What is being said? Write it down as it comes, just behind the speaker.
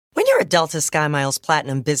a Delta SkyMiles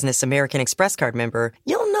Platinum Business American Express card member,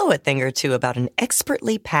 you'll know a thing or two about an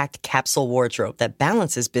expertly packed capsule wardrobe that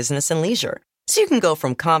balances business and leisure. So you can go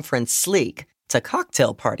from conference sleek to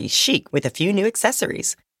cocktail party chic with a few new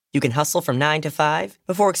accessories. You can hustle from 9 to 5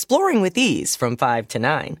 before exploring with ease from 5 to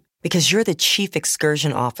 9. Because you're the chief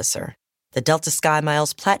excursion officer. The Delta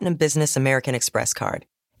SkyMiles Platinum Business American Express card.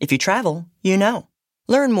 If you travel, you know.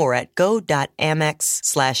 Learn more at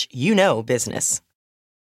go.amex/business.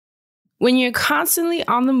 When you're constantly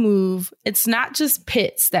on the move, it's not just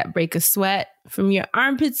pits that break a sweat. From your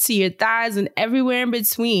armpits to your thighs and everywhere in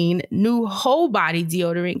between, new whole body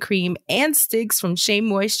deodorant cream and sticks from Shea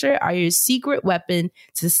Moisture are your secret weapon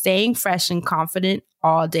to staying fresh and confident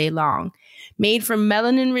all day long. Made from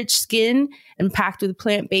melanin-rich skin and packed with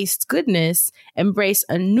plant-based goodness, embrace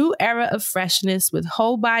a new era of freshness with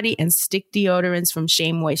whole body and stick deodorants from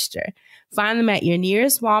Shea Moisture. Find them at your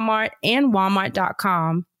nearest Walmart and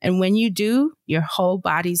walmart.com. And when you do, your whole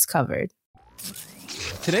body's covered.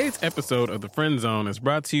 Today's episode of The Friend Zone is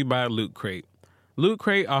brought to you by Loot Crate. Loot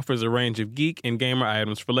Crate offers a range of geek and gamer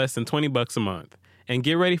items for less than $20 a month. And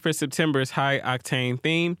get ready for September's high-octane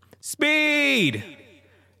theme, Speed!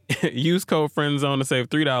 Use code FRIENDZONE to save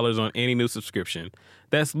 $3 on any new subscription.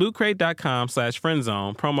 That's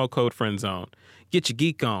lootcrate.com/friendzone, promo code FRIENDZONE. Get your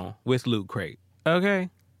geek on with Loot Crate. Okay?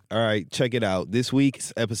 All right, check it out. This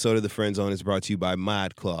week's episode of The Friend Zone is brought to you by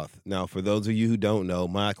ModCloth. Now, for those of you who don't know,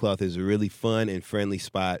 ModCloth is a really fun and friendly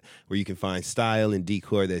spot where you can find style and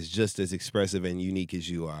decor that's just as expressive and unique as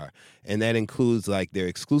you are. And that includes like their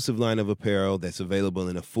exclusive line of apparel that's available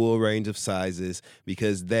in a full range of sizes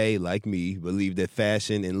because they, like me, believe that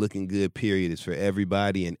fashion and looking good, period, is for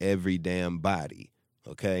everybody and every damn body.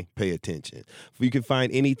 Okay, pay attention. You can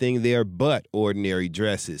find anything there but ordinary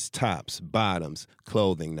dresses, tops, bottoms,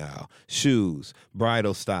 clothing now, shoes,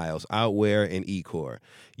 bridal styles, outwear, and e-core.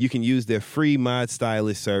 You can use their free Mod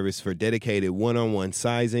Stylist service for dedicated one-on-one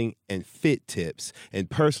sizing and fit tips and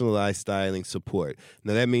personalized styling support.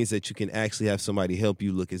 Now, that means that you can actually have somebody help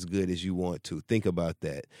you look as good as you want to. Think about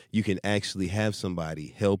that. You can actually have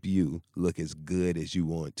somebody help you look as good as you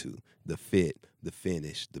want to. The fit, the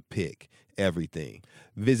finish, the pick, everything.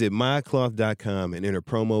 Visit ModCloth.com and enter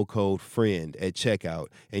promo code FRIEND at checkout,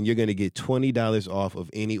 and you're going to get $20 off of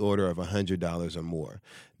any order of $100 or more.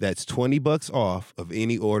 That's $20 off of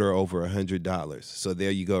any order over $100. So there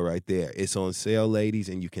you go right there. It's on sale, ladies,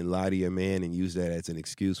 and you can lie to your man and use that as an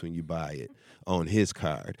excuse when you buy it on his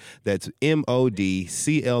card. That's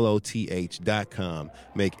ModCloth.com.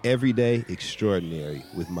 Make every day extraordinary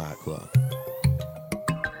with ModCloth.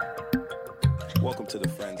 Welcome to The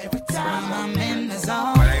Friend Zone. Every time I'm in the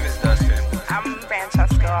zone. My name is Dustin. I'm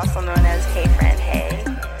Francesca, also known as Hey Friend Hey.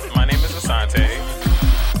 My name is Asante.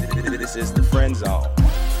 This is The Friend Zone.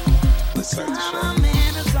 Let's start the show. I'm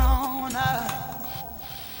in the zone.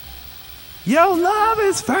 Your love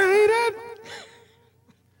is faded.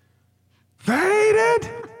 Faded.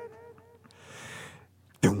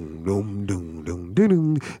 Dum dum dum dum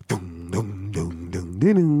dum dum dum dum dum dum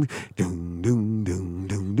dum dum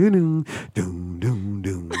dum dum dum.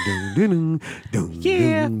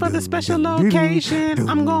 Yeah, for the special occasion,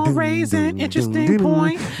 I'm gonna raise an interesting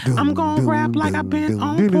point. I'm gonna rap like I've been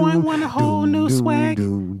on point, want a whole new swag.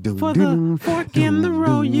 For the fork in the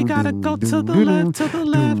road, you gotta go to the left,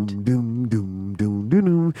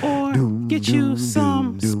 or get you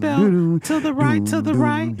some spell to the right, to the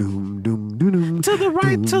right. To the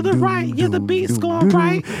right, to the right, yeah, the beat's going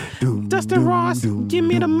right. Dustin Ross, give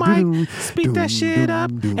me the mic. Speak that shit up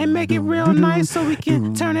and make it real nice so we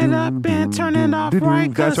can turn it up and turn it off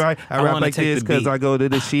right. That's right. I rap like this because I go to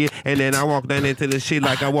the shit and then I walk down into the shit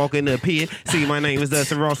like I walk in the pit. See, my name is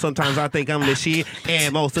Dustin Ross. Sometimes I think I'm the shit,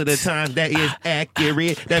 and most of the time that is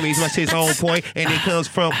accurate. That means my shit's on point and it comes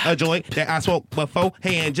from a joint that I smoked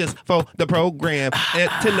beforehand just for the program.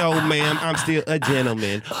 To know, ma'am, I'm still a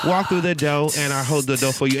gentleman. Walk through the door and I hold the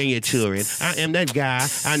door for you and your children. I am that guy.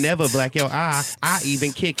 I never black your eye. I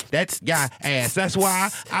even kick that guy ass. That's why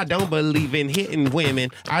I don't believe in hitting women.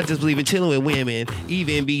 I just believe in chilling with women.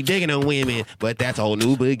 Even be digging on women. But that's a whole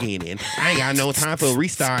new beginning. I ain't got no time for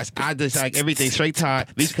restarts. I just like everything straight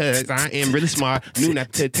taught because I am really smart. Knew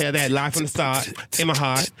not to tell that lie from the start. In my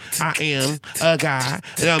heart, I am a guy,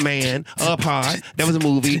 a man, a part. That was a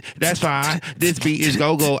movie. That's fine. This beat is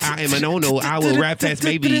go-go. I am a no-no. I will rap fast,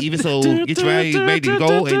 maybe even so. Get you ready to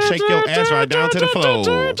go and shake your ass right down to the floor.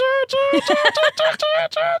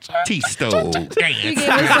 T-Stove. You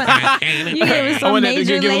gave us some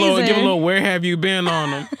major give a laser. little where have you been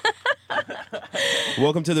on them.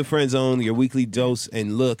 Welcome to the Friend Zone, your weekly dose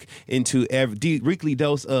and look into weekly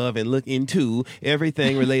dose of and look into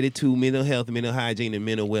everything related to mental health, mental hygiene, and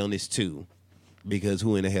mental wellness too. Because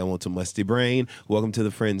who in the hell wants a musty brain? Welcome to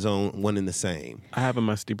the Friend Zone, one and the same. I have a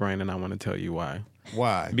musty brain, and I want to tell you why.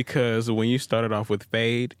 Why? Because when you started off with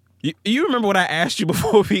Fade, you remember what I asked you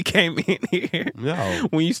before we came in here? No.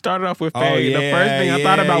 When you started off with Fade, the first thing I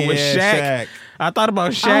thought about was Shaq. I thought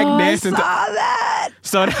about Shaq dancing. I saw that.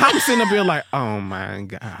 So I'm sitting up here like, oh my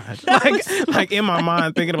God. Like in my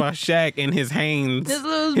mind thinking about Shaq and his Hanes.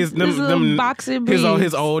 His little boxer briefs.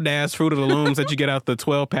 His old ass Fruit of the Looms that you get out the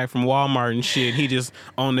 12-pack from Walmart and shit. He just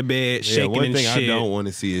on the bed shaking one and thing shit. I don't want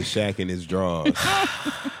to see is Shaq in his drawers.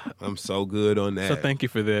 I'm so good on that. So thank you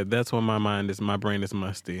for that. That's what my brain is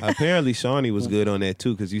musty. Apparently Shawnee was good on that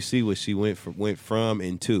too, because you see what she went from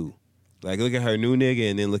and to. Like, look at her new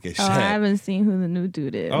nigga and then look at Shaq. I haven't seen who the new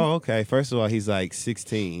dude is. Oh, okay. First of all, he's like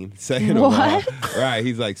 16. Second of all, right,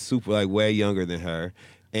 he's like super, like way younger than her.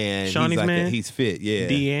 And Shawnee's he's like man? he's fit, yeah.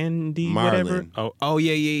 DND, whatever. Oh,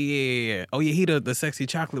 yeah. Oh, yeah, he the sexy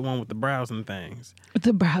chocolate one with the brows and things. With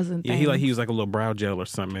the brows and things. Yeah, he was like a little brow gel or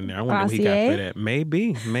something in there. I wonder what he got Glossier? for that.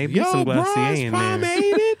 Maybe Yo, some Glossier in there.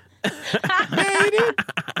 Made it.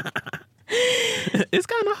 It's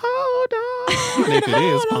kind of hold on. If it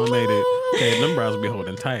is pomaded, okay, them brows will be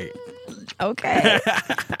holding tight. Okay.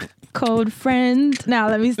 Code friend. Now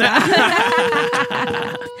let me stop.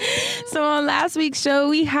 So on last week's show,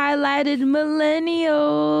 we highlighted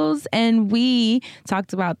millennials and we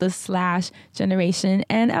talked about the slash generation.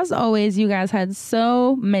 And as always, you guys had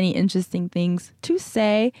so many interesting things to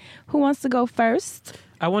say. Who wants to go first?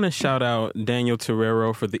 I want to shout out Daniel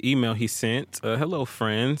Torrero for the email he sent. Hello,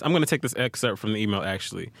 friends. I'm going to take this excerpt from the email,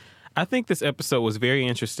 actually. I think this episode was very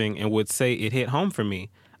interesting and would say it hit home for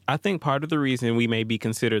me. I think part of the reason we may be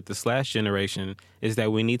considered the slash generation is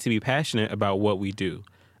that we need to be passionate about what we do.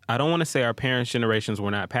 I don't want to say our parents' generations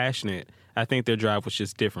were not passionate. I think their drive was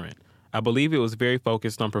just different. I believe it was very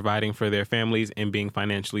focused on providing for their families and being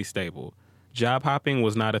financially stable. Job hopping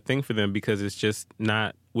was not a thing for them because it's just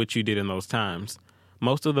not what you did in those times.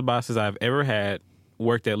 Most of the bosses I've ever had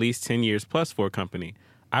worked at least 10 years plus for a company.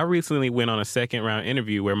 I recently went on a second round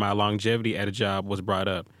interview where my longevity at a job was brought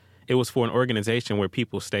up. It was for an organization where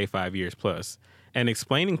people stay 5 years plus. And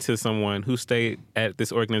explaining to someone who stayed at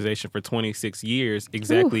this organization for 26 years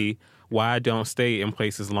exactly why I don't stay in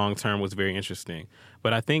places long term was very interesting.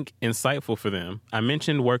 But I think insightful for them. I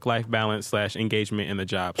mentioned work-life balance / engagement in the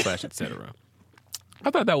job / etc. I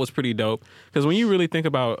thought that was pretty dope because when you really think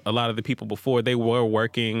about a lot of the people before, they were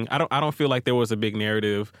working. I don't feel like there was a big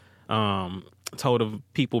narrative told of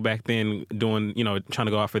people back then doing, trying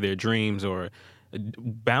to go out for their dreams or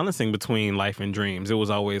balancing between life and dreams. It was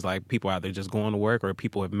always like people out there just going to work or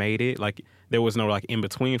people have made it. Like there was no like in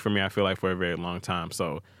between for me, I feel like, for a very long time.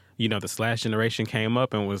 So, the slash generation came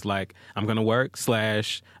up and was like, I'm going to work / I'm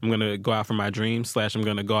going to go out for my dreams / I'm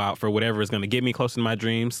going to go out for whatever is going to get me closer to my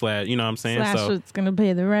dreams / you know what I'm saying? / it's going to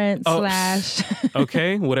pay the rent /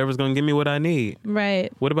 Okay, whatever's going to give me what I need.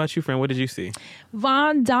 Right. What about you, friend? What did you see?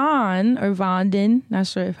 Von Don or Von Don, not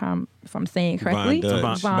sure if I'm saying it correctly.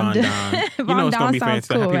 Von Don. You know it's going to be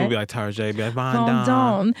fancy. Cool, People right? be like, Tarjay, be like, Von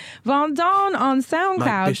Don. Von Don on SoundCloud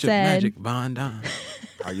like Bishop said... Magic, Von Don.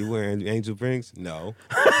 Are you wearing Angel Rings? No.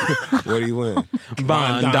 What are you wearing?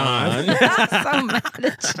 Von Don. I'm so mad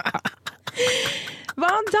at y'all.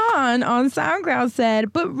 Von Don on SoundCloud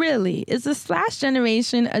said, but really, is the slash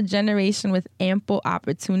generation a generation with ample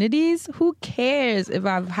opportunities? Who cares if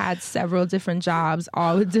I've had several different jobs,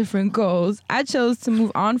 all with different goals? I chose to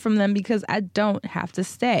move on from them because I don't have to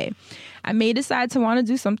stay. I may decide to want to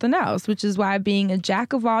do something else, which is why being a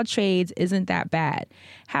jack of all trades isn't that bad.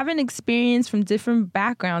 Having experience from different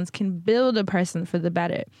backgrounds can build a person for the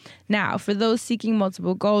better. Now, for those seeking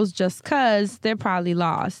multiple goals just cause, they're probably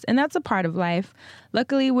lost, and that's a part of life.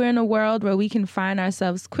 Luckily, we're in a world where we can find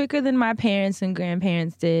ourselves quicker than my parents and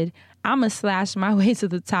grandparents did. I'ma slash my way to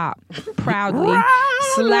the top, proudly,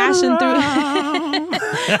 slashing through...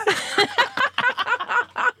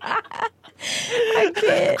 I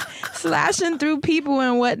can't. Slashing through people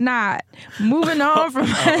and whatnot. Moving on from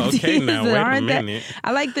ideas that aren't that...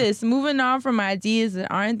 I like this. Moving on from ideas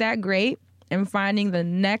that aren't that great and finding the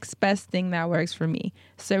next best thing that works for me.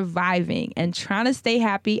 Surviving and trying to stay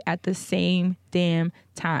happy at the same damn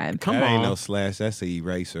time. That ain't no slash. That's an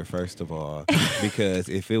eraser, first of all. Because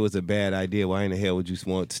if it was a bad idea, why in the hell would you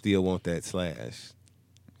still want that slash?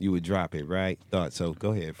 You would drop it, right? Thought so.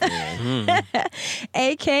 Go ahead, friend.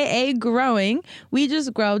 AKA growing. We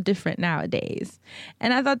just grow different nowadays.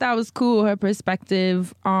 And I thought that was cool, her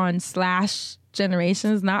perspective on slash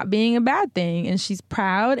generations not being a bad thing, and she's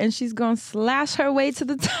proud and she's gonna slash her way to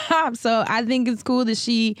the top. So I think it's cool that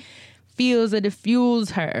she feels that it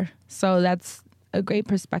fuels her. So that's a great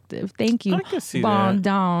perspective. Thank you. I can see Bon that.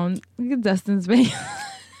 Don. Look at Dustin's face.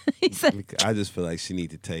 He said, I just feel like she need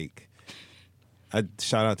to take.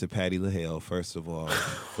 Shout out to Patty LaHale, first of all,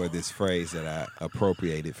 for this phrase that I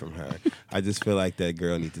appropriated from her. I just feel like that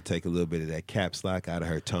girl needs to take a little bit of that caps lock out of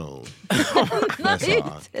her tone. That's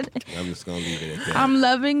all. I'm just going to leave it at that. I'm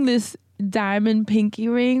loving this diamond pinky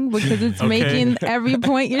ring because it's making every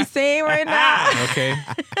point you're saying right now. Okay.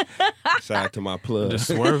 Shout out to my plug. Just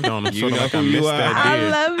swerved on him. You Sort of know like I who you missed are. that I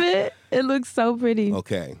bid. love it. It looks so pretty.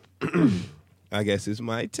 Okay. I guess it's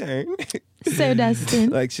my turn. So Dustin.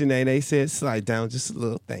 Like Shanae said, slide down just a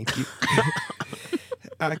little. Thank you.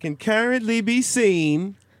 I can currently be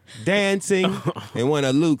seen dancing in one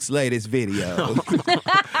of Luke's latest videos.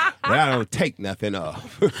 But I don't take nothing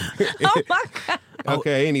off. Oh my God.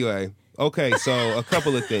 Okay, anyway. Okay, so a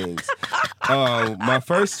couple of things. My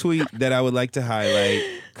first tweet that I would like to highlight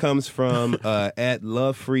comes from at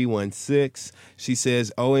LoveFree16. She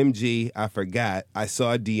says, OMG, I forgot. I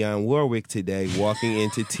saw Dionne Warwick today walking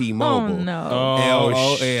into T-Mobile. Oh no. Oh,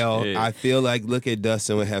 LOL. shit. I feel like Look at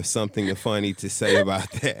Dustin would have something funny to say about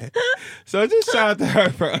that. So just shout out to her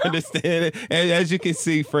for understanding. And as you can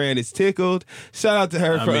see, Fran is tickled. Shout out to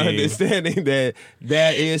her for understanding that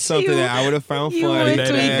is something that I would have found You funny. would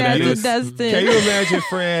tweet that to Dustin. Can you imagine,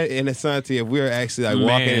 Fran and Asante, if we were actually like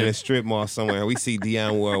walking in a strip mall somewhere and we see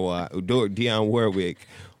Dionne Warwick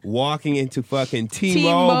walking into fucking T-Mobile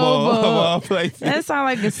of all places. That sounds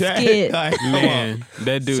like a skit. Like, come Man, on.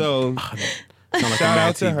 that dude. So sound like shout a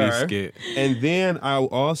out to Mad TV her. skit. And then I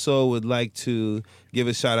also would like to give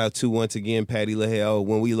a shout out to, once again, Patty LaHale.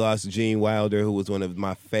 When we lost Gene Wilder, who was one of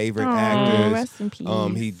my favorite actors. Rest in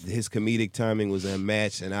peace. His comedic timing was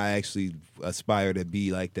unmatched, and I actually aspire to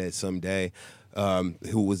be like that someday.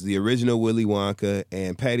 Who was the original Willy Wonka,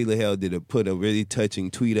 and Patty LaHale put a really touching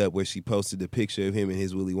tweet up where she posted a picture of him in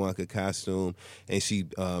his Willy Wonka costume, and she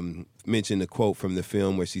mentioned a quote from the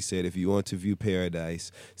film where she said, "If you want to view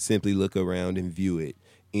paradise, simply look around and view it.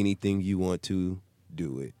 Anything you want to,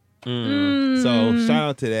 do it." So shout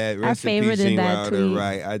out to that. Rest in peace, favorited Gene that Wilder. tweet.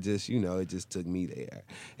 Right. I just, it just took me there.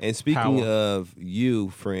 And speaking of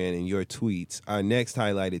you, Fran, and your tweets, our next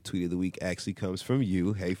highlighted tweet of the week actually comes from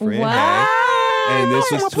you. Hey, Fran. Wow. Hey. And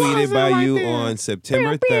this was tweeted by you on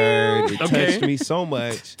September 3rd. It touched me so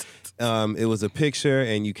much. It was a picture,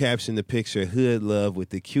 and you captioned the picture "Hood Love" with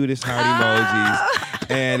the cutest heart emojis.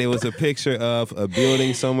 And it was a picture of a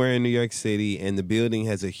building somewhere in New York City, and the building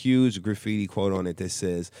has a huge graffiti quote on it that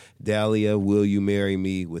says, "Dahlia, will you marry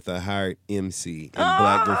me?" with a heart MC in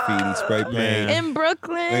black graffiti spray paint. In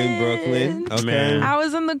Brooklyn. Okay. Man. I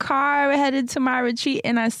was in the car headed to my retreat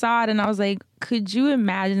and I saw it and I was like, could you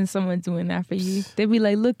imagine someone doing that for you? They'd be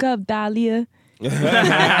like, look up, Dahlia.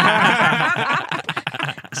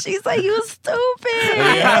 She's like, you stupid.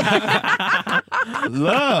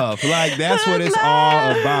 Love. Like, that's what it's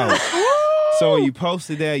all about. So when you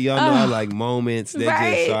posted that, y'all know I like moments. So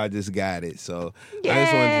I just got it. So I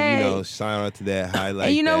just wanted to, shout out to that, highlight.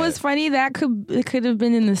 And you know that. what's funny? It could have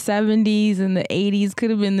been in the 70s and the 80s.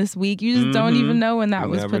 Could have been this week. You just don't even know when that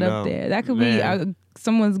was put up there. That could be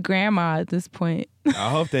someone's grandma at this point.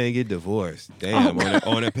 I hope they didn't get divorced. Damn,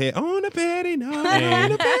 on a petty note. On a petty note.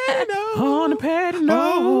 On a petty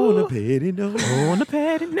note. On a petty note. On a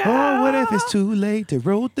petty note. Oh, what if it's too late to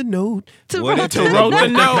wrote the note? What if to wrote the they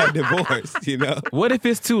note? got divorced, What if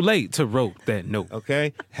it's too late to wrote that note?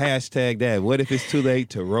 Okay? Hashtag that. What if it's too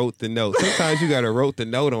late to wrote the note? Sometimes you got to wrote the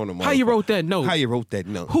note on them. How you wrote that note? How you wrote that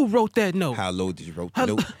note? Who wrote that note? How low did you wrote the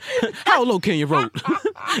note? How low can you wrote?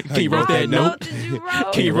 Can you wrote that note?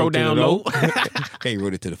 Can you wrote down low? Can you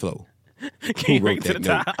wrote it to the floor? Can you wrote wrote to the that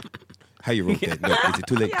note? top? How you wrote that note? Is it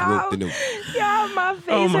too late to wrote the note? Y'all, my face.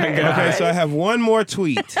 Oh my God. Okay, so I have one more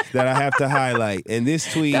tweet that I have to highlight. And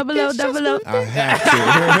this tweet, Double O. I have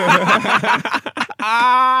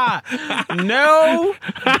to. No.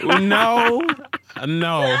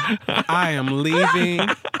 I am leaving.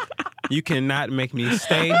 You cannot make me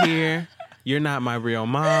stay here. You're not my real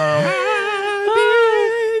mom.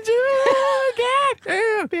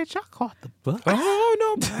 Bitch, I caught the bus.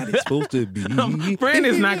 Oh, nobody's supposed to be. Fran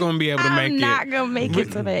is not going to be able to make I'm it. not going to make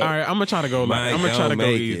it today. All right, I'm going to try to go Might I'm going to try to go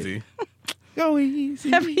make it. easy. Go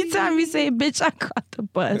easy. Every time you say, bitch, I caught the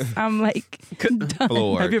bus, I'm like, done.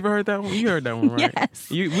 Lord. Have you ever heard that one? You heard that one, right? Yes.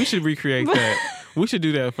 We should recreate that. We should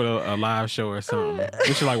do that for a live show or something.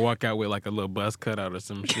 We should walk out with a little bus cutout or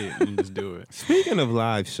some shit and just do it. Speaking of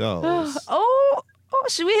live shows, Oh,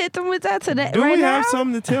 Should we hit them with that today? Do right we now? have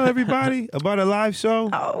something to tell everybody about a live show?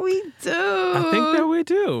 Oh, we do. I think that we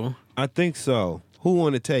do. I think so. Who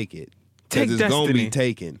want to take it? 'Cause Take it's going to Destiny. be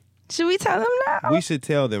taken. Should we tell them now? We should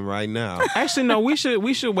tell them right now. Actually, no. We should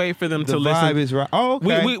wait for them The to vibe listen. is right. Oh,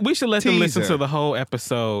 okay. We should let them listen Teaser. to the whole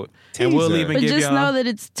episode, and we'll Teaser. even But give just y'all. know that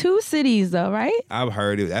it's 2 cities, though, right? I've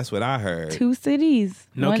heard it. That's what I heard. 2 cities.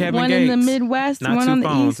 No one, Kevin one in the Gates. Midwest, Not one 2 on the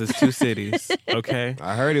phones. East. It's 2 cities. Okay.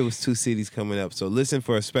 I heard it was 2 cities coming up. So listen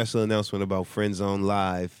for a special announcement about Friend Zone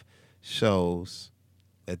Live shows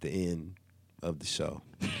at the end of the show.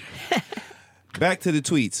 Back to the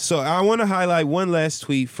tweets. So I want to highlight one last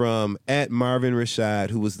tweet from @MarvinRashad,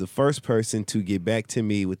 who was the first person to get back to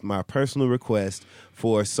me with my personal request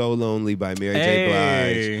for So Lonely by Mary J.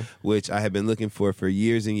 Hey. Blige, which I have been looking for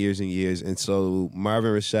years and years and years. And so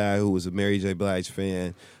Marvin Rashad, who was a Mary J. Blige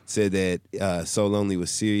fan, said that So Lonely was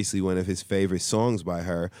seriously one of his favorite songs by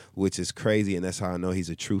her, which is crazy. And that's how I know he's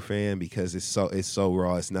a true fan, because it's so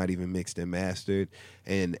raw. It's not even mixed and mastered.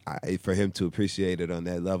 And for him to appreciate it on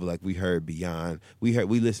that level, like we heard Beyond, we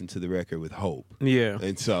listened to the record with hope. Yeah.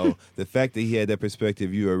 And so the fact that he had that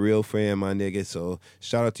perspective, you're a real fan, my nigga. So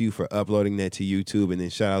shout out to you for uploading that to YouTube, and then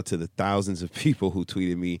shout out to the thousands of people who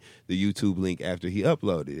tweeted me the YouTube link after he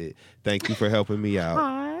uploaded it. Thank you for helping me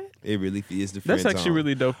out. It really is the Friend That's actually Zone.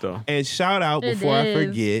 really dope, though. And shout out, It before I is.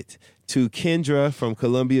 forget, to Kendra from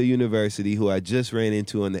Columbia University, who I just ran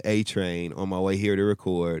into on the A train on my way here to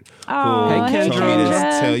record. Aw, who hey, told me to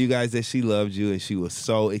Kendra. tell you guys that she loved you, and she was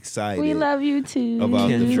so excited We love you too. about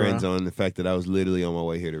the Kendra. Friend Zone and the fact that I was literally on my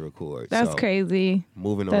way here to record. That's So, crazy.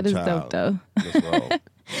 Moving on, That is child. dope, though. Let's roll.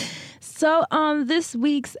 So on this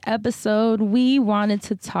week's episode, we wanted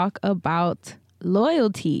to talk about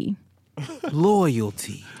loyalty.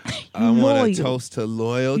 Loyalty. I want Loyal. to toast to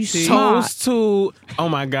loyalty. Smart. Toast to. Oh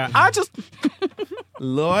my God. I just.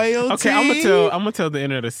 Loyalty. Okay, I'm gonna tell the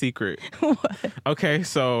internet a secret. Okay,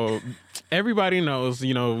 so everybody knows,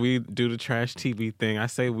 we do the trash TV thing. I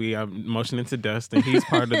say I'm motioning to Dustin. He's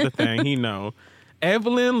part of the thing. He know.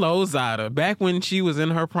 Evelyn Lozada, back when she was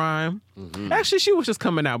in her prime. Actually, she was just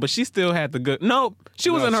coming out, but she still had the good. Nope,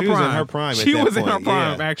 she was No, in her she was prime. in her prime at She that was in her point,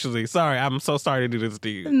 prime. yeah. Actually, sorry, I'm so sorry to do this to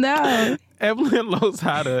you. No. Evelyn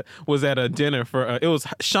Lozada was at a dinner for it was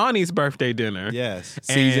Shawnee's birthday dinner. Yes.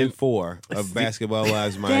 Season And- 4 of Basketball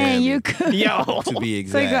Wives Dang, Miami. you could. Yo, to be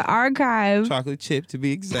It's like an exact. archive. Chocolate chip to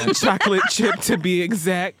be exact. chocolate chip to be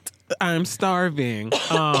exact. I'm starving.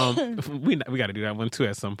 We got to do that one too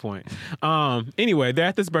at some point. Anyway, they're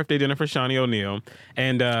at this birthday dinner for Shawnee O'Neal,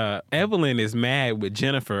 and Evelyn is mad with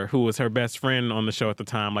Jennifer, who was her best friend on the show at the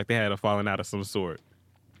time. Like they had a falling out of some sort,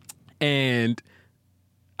 and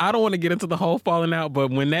I don't want to get into the whole falling out, but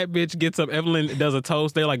when that bitch gets up, Evelyn does a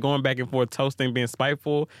toast. They're like going back and forth, toasting, being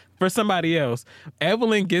spiteful for somebody else.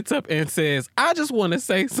 Evelyn gets up and says, I just want to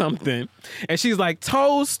say something. And she's like,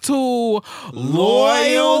 toast to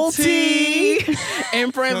loyalty.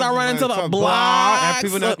 And friends are running to the And block.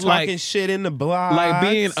 people not talking shit in the block. Like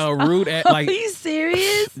being a rude at, like Are you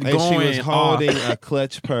serious? And she going was holding off. a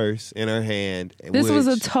clutch purse in her hand. This was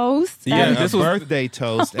a toast? Yeah, Yeah, this a was- birthday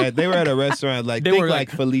toast. They were at a restaurant like They think were like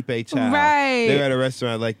Felipe Child. Right. They were at a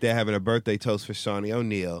restaurant like that having a birthday toast for Shawnee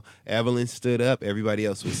O'Neal. Evelyn stood up. Everybody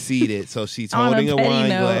else was seated. So she's On a holding a petty wine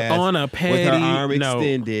note. glass On a with her petty arm note.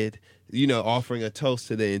 extended. Offering a toast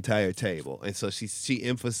to the entire table. And so she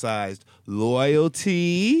emphasized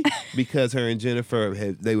loyalty because her and Jennifer,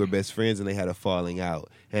 they were best friends and they had a falling out.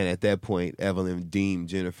 And at that point, Evelyn deemed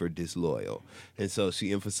Jennifer disloyal. And so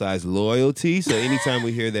she emphasized loyalty. So anytime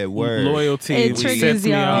we hear that word, loyalty. It triggers sets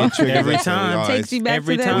me y'all. off it triggers every us on time. y'all. Takes you back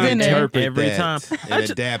every to that time. dinner. Interpret Every that time. and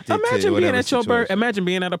adapt it to Imagine being whatever at your situation. Imagine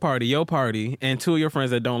being at a party, your party, and two of your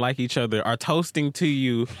friends that don't like each other are toasting to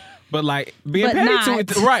you, but like being But petty not. to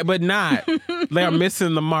it, right? But not. They are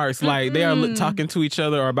missing the marks. Like they are talking to each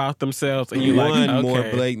other or about themselves, and you like One okay. more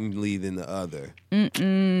blatantly than the other.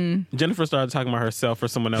 Jennifer started talking about herself for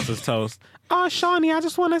someone else's toast. Oh, Shawnee, I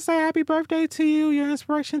just want to say happy birthday to you. You're an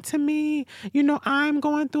inspiration to me. I'm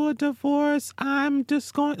going through a divorce. I'm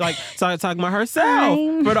just going started talking about herself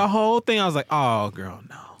for the whole thing. I was like, oh, girl,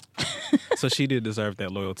 no. So she did deserve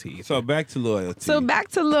that loyalty. So back to loyalty. So back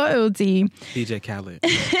to loyalty. DJ Khaled.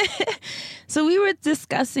 So we were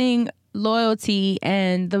discussing loyalty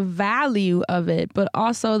and the value of it, but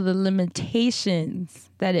also the limitations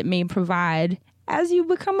that it may provide as you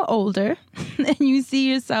become older and you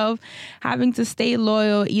see yourself having to stay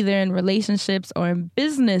loyal either in relationships or in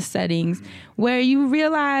business settings where you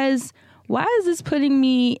realize, why is this putting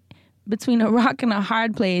me between a rock and a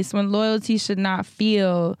hard place when loyalty should not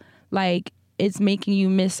feel like it's making you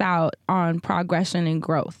miss out on progression and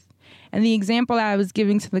growth? And the example I was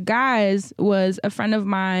giving to the guys was a friend of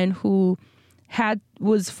mine who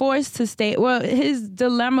was forced to stay. Well, his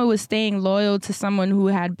dilemma was staying loyal to someone who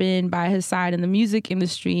had been by his side in the music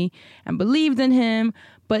industry and believed in him,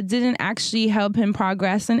 but didn't actually help him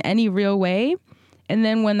progress in any real way. And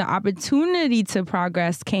then when the opportunity to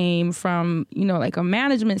progress came from, like a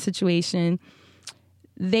management situation,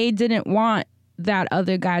 they didn't want that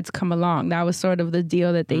other guy to come along. That was sort of the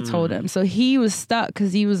deal that they told him. So he was stuck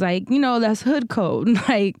because he was like, that's hood code.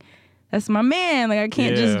 Like, that's my man. Like, I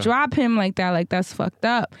can't just drop him like that. Like, that's fucked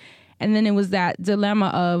up. And then it was that dilemma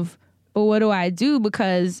of, but what do I do?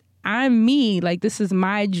 Because I'm me. Like, this is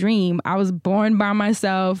my dream. I was born by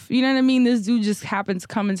myself. You know what I mean? This dude just happened to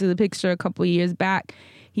come into the picture a couple of years back.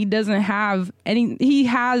 He doesn't have he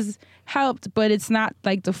has helped, but it's not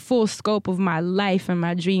like the full scope of my life and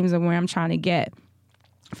my dreams and where I'm trying to get.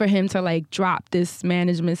 For him to like drop this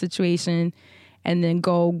management situation and then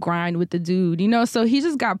go grind with the dude, So he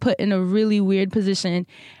just got put in a really weird position.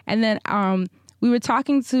 And then we were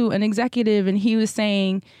talking to an executive and he was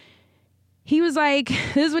like,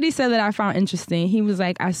 this is what he said that I found interesting. He was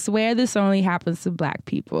like, I swear this only happens to Black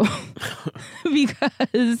people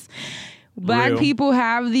because Black people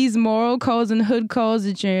have these moral codes and hood codes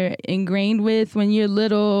that you're ingrained with when you're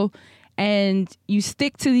little, and you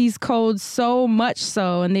stick to these codes so much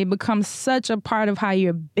so, and they become such a part of how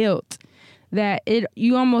you're built that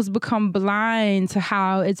you almost become blind to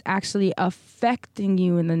how it's actually affecting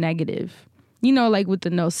you in the negative. Like with the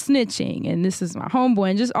no snitching and this is my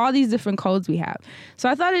homeboy and just all these different codes we have. So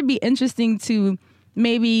I thought it'd be interesting to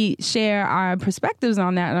maybe share our perspectives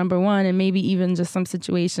on that, number one, and maybe even just some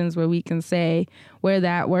situations where we can say where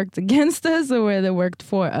that worked against us or where that worked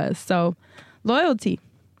for us. So loyalty.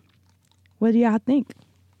 What do y'all think?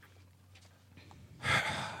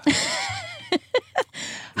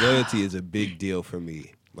 Loyalty is a big deal for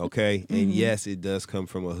me, okay? And yes, it does come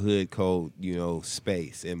from a hood code,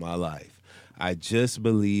 space in my life. I just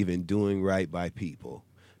believe in doing right by people.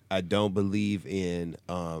 I don't believe in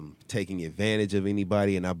taking advantage of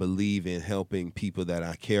anybody, and I believe in helping people that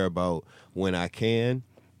I care about when I can.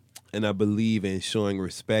 And I believe in showing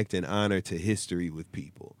respect and honor to history with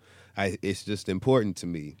people. It's just important to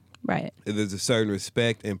me. Right. There's a certain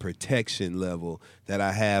respect and protection level that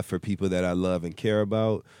I have for people that I love and care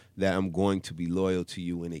about, that I'm going to be loyal to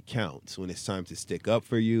you when it counts, when it's time to stick up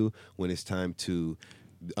for you, when it's time to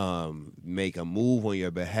make a move on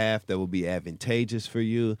your behalf that will be advantageous for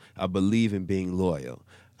you. I believe in being loyal.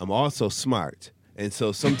 I'm also smart. And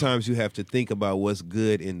so sometimes you have to think about what's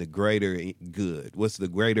good in the greater good. What's the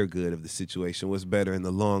greater good of the situation? What's better in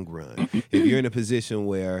the long run? If you're in a position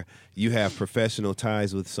where you have professional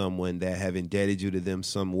ties with someone that have indebted you to them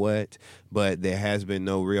somewhat, but there has been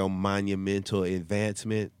no real monumental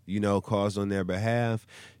advancement, caused on their behalf,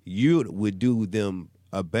 you would do them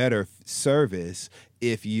a better service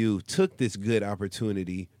if you took this good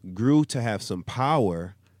opportunity, grew to have some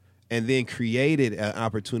power, and then created an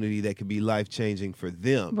opportunity that could be life-changing for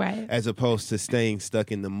them, right, as opposed to staying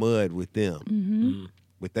stuck in the mud with them,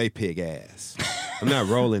 with their pig ass. I'm not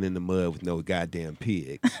rolling in the mud with no goddamn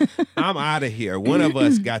pigs. I'm out of here. One of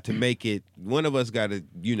us got to make it. One of us got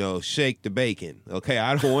to, shake the bacon. Okay,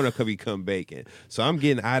 I don't want to become bacon. So I'm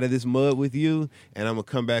getting out of this mud with you, and I'm going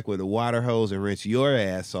to come back with a water hose and rinse your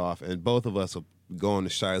ass off, and both of us will go on to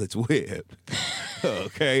Charlotte's Web.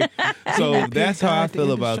 Okay? So that's how I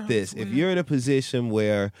feel about this. If you're in a position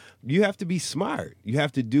where you have to be smart, you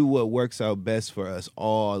have to do what works out best for us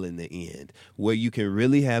all in the end, where you can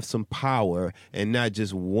really have some power and not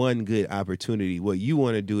just one good opportunity. What you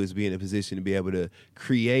want to do is be in a position to be able to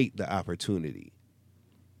create the opportunity.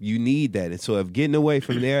 You need that. And so if getting away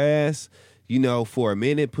from their ass, for a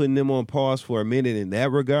minute, putting them on pause for a minute in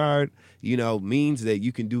that regard, means that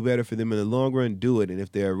you can do better for them in the long run, do it. And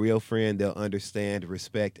if they're a real friend, they'll understand,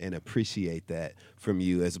 respect, and appreciate that from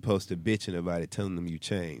you, as opposed to bitching about it, telling them you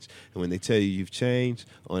changed. And when they tell you you've changed,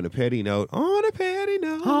 on a petty note,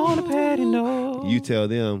 you tell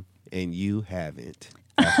them, and you haven't.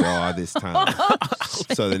 After all this time.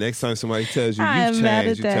 So the next time somebody tells you you've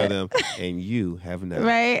changed, you tell them, and you have not.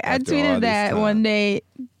 Right. I tweeted that one day.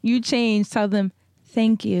 You changed, tell them,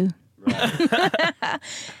 thank you. Right.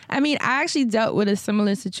 I mean, I actually dealt with a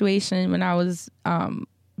similar situation when I was trying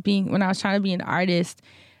to be an artist.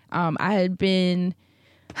 I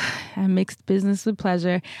mixed business with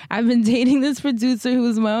pleasure. I've been dating this producer who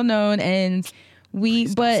was well known, and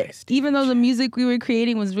even though the music we were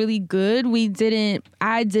creating was really good,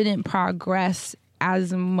 I didn't progress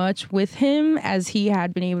as much with him as he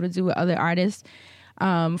had been able to do with other artists,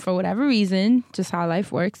 for whatever reason, just how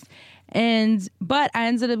life works. But I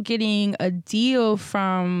ended up getting a deal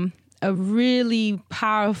from a really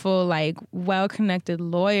powerful, like, well-connected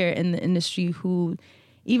lawyer in the industry who,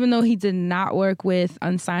 even though he did not work with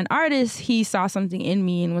unsigned artists, he saw something in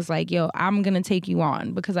me and was like, yo, I'm going to take you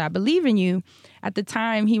on because I believe in you. At the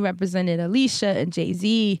time, he represented Alicia and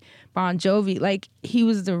Jay-Z, Bon Jovi. Like, he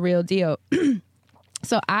was the real deal.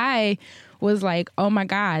 So I was like, oh my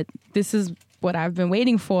God, this is what I've been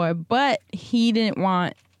waiting for. But he didn't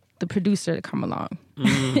want the producer to come along.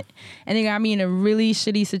 And it got me in a really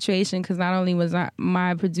shitty situation because not only was I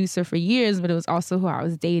my producer for years, but it was also who I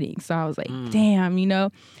was dating. So I was like, damn, you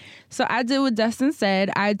know? So I did what Dustin said.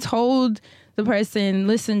 I told the person,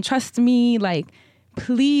 listen, trust me, like,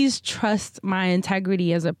 please trust my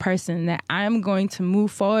integrity as a person that I'm going to move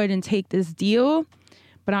forward and take this deal,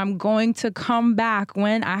 but I'm going to come back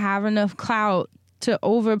when I have enough clout to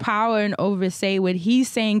overpower and oversay what he's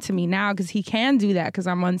saying to me now, because he can do that because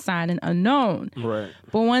I'm unsigned and unknown. Right.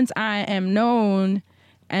 But once I am known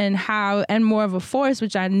and more of a force,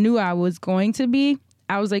 which I knew I was going to be,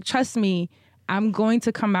 I was like, trust me, I'm going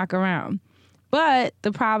to come back around. But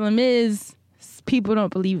the problem is people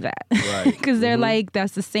don't believe that. Right. Because they're like,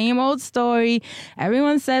 that's the same old story.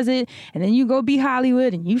 Everyone says it. And then you go be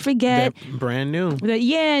Hollywood and you forget. That brand new.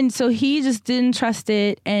 Yeah. And so he just didn't trust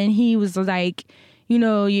it. And he was like, you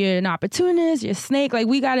know, you're an opportunist, you're a snake. Like,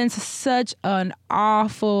 we got into such an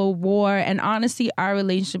awful war. And honestly, our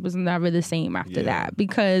relationship was never the same after that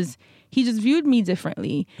because he just viewed me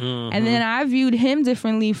differently. And then I viewed him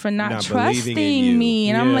differently for not trusting me.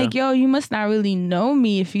 And I'm like, yo, you must not really know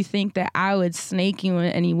me if you think that I would snake you in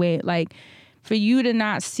any way. Like, for you to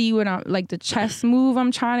not see what I'm, like, the chess move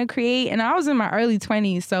I'm trying to create. And I was in my early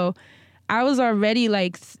 20s, so I was already,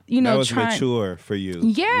 like, you know, that was mature for you.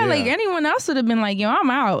 Yeah, like, anyone else would have been like, yo, I'm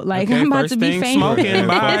out. Like, I'm about to be famous. Smoking,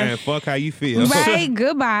 bye. And fuck how you feel. Right,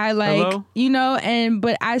 goodbye. Like, hello? You know,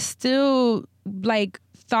 but I still, like,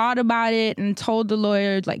 thought about it and told the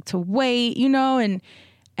lawyer, like, to wait, you know,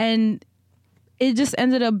 and it just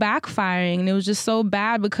ended up backfiring. And it was just so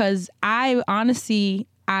bad because I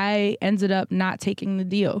ended up not taking the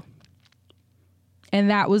deal. And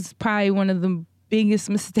that was probably one of the biggest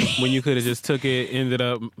mistake. When you could have just took it, ended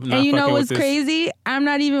up not and you know fucking what's with this. crazy? I'm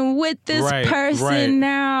not even with this person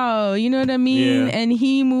now. You know what I mean? Yeah. And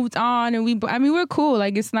he moved on, and we're cool.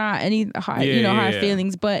 Like, it's not any hard, hard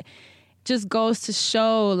feelings, but just goes to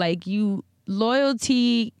show, like,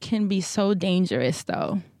 loyalty can be so dangerous,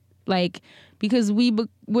 though. Like, because we're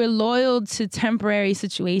loyal to temporary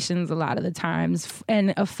situations a lot of the times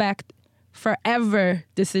and affect forever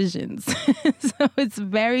decisions. So it's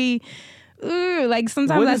very, like,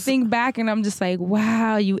 sometimes I think back and I'm just like,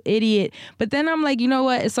 wow, you idiot. But then I'm like, you know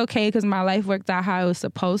what? It's okay because my life worked out how it was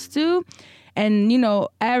supposed to. And, you know,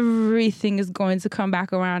 everything is going to come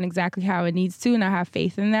back around exactly how it needs to. And I have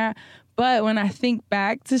faith in that. But when I think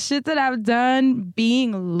back to shit that I've done,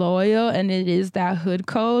 being loyal, and it is that hood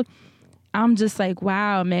code, I'm just like,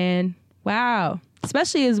 wow, man. Wow.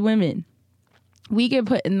 Especially as women. We get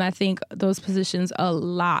put in, I think, those positions a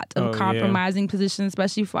lot of compromising positions,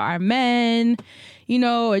 especially for our men, you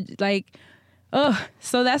know, or like,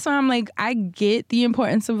 so that's why I'm like, I get the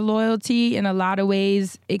importance of loyalty. In a lot of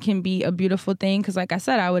ways, it can be a beautiful thing. Because like I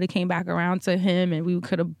said, I would have came back around to him and we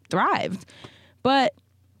could have thrived. But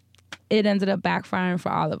it ended up backfiring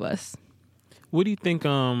for all of us. What do you think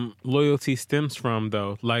loyalty stems from,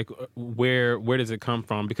 though? Like, where does it come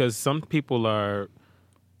from? Because some people are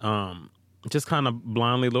just kind of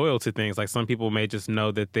blindly loyal to things. Like, some people may just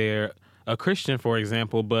know that they're a Christian, for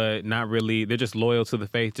example, but not really. They're just loyal to the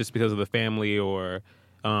faith just because of the family or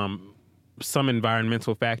some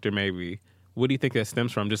environmental factor, maybe. What do you think that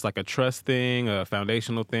stems from? Just like a trust thing, a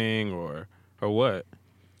foundational thing, or what?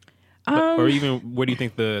 Or even where do you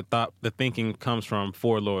think the thinking comes from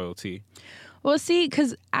for loyalty? Well, see,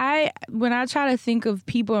 because when I try to think of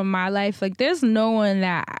people in my life, like, there's no one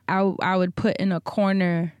that I would put in a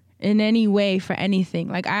corner in any way for anything.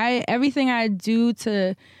 Like, everything I do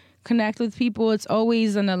to connect with people, it's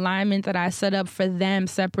always an alignment that I set up for them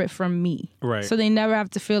separate from me. Right. So they never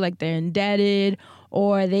have to feel like they're indebted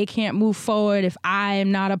or they can't move forward if I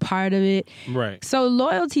am not a part of it. Right. So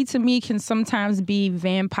loyalty to me can sometimes be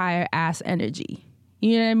vampire-ass energy.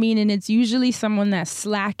 You know what I mean? And it's usually someone that's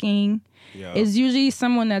slacking. Yeah. It's usually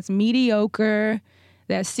someone that's mediocre,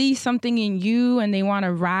 that sees something in you and they want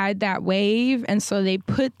to ride that wave. And so they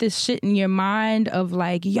put this shit in your mind of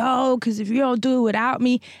like, yo, because if you don't do it without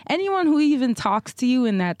me, anyone who even talks to you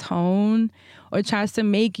in that tone or tries to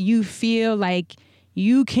make you feel like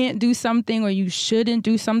you can't do something or you shouldn't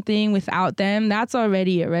do something without them, that's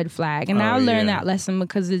already a red flag. And I learned that lesson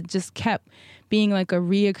because it just kept being like a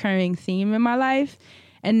reoccurring theme in my life.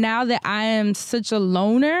 And now that I am such a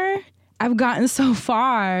loner, I've gotten so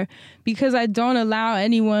far because I don't allow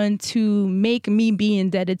anyone to make me be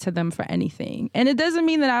indebted to them for anything. And it doesn't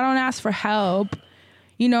mean that I don't ask for help.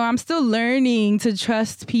 You know, I'm still learning to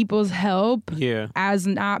trust people's help as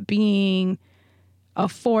not being a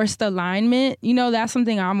forced alignment. You know, that's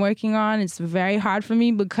something I'm working on. It's very hard for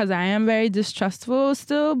me because I am very distrustful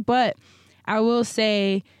still. But I will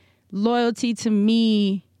say loyalty to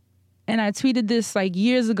me, and I tweeted this like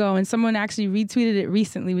years ago, and someone actually retweeted it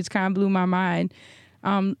recently, which kind of blew my mind.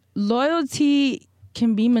 Loyalty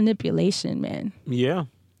can be manipulation, man. Yeah.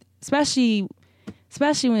 Especially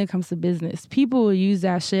when it comes to business. People will use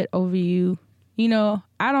that shit over you. You know,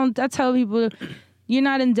 I tell people, you're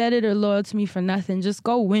not indebted or loyal to me for nothing. Just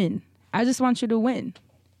go win. I just want you to win.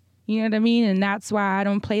 You know what I mean? And that's why I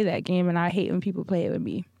don't play that game, and I hate when people play it with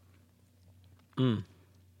me.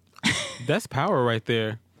 That's power right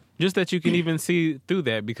there. Just that you can even see through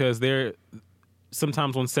that, because there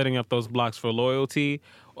sometimes when setting up those blocks for loyalty,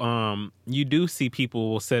 you do see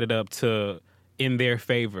people will set it up to in their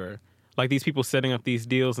favor. Like these people setting up these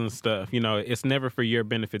deals and stuff, you know, it's never for your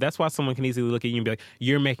benefit. That's why someone can easily look at you and be like,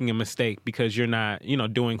 you're making a mistake because you're not, you know,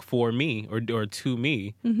 doing for me or to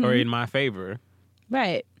me or in my favor.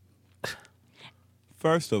 Right.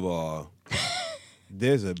 First of all,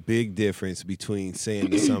 there's a big difference between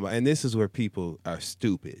saying to somebody, and this is where people are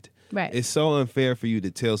stupid. Right. It's so unfair for you to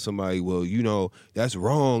tell somebody, well, you know, that's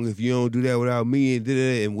wrong if you don't do that without me,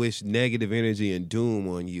 and wish negative energy and doom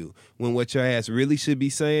on you. When what your ass really should be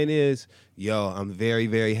saying is, yo, I'm very,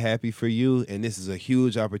 very happy for you, and this is a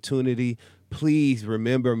huge opportunity. Please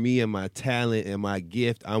remember me and my talent and my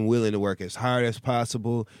gift. I'm willing to work as hard as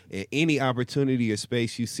possible. And any opportunity or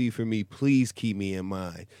space you see for me, please keep me in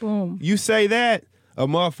mind. Boom. You say that, a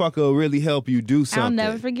motherfucker will really help you do something. I'll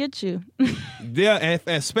never forget you. Yeah,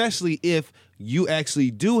 especially if you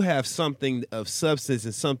actually do have something of substance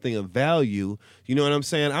and something of value. You know what I'm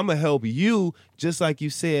saying? I'm going to help you, just like you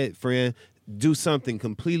said, friend, do something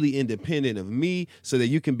completely independent of me so that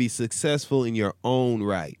you can be successful in your own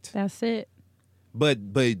right. That's it.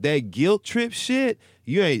 But that guilt trip shit,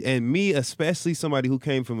 you ain't, and me especially, somebody who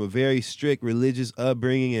came from a very strict religious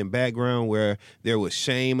upbringing and background where there was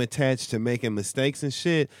shame attached to making mistakes and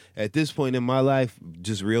shit. At this point in my life,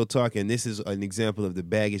 just real talk, and this is an example of the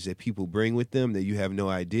baggage that people bring with them that you have no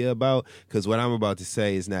idea about, because what I'm about to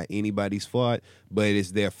say is not anybody's fault, but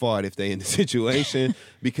it's their fault if they're in the situation,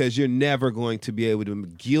 because you're never going to be able to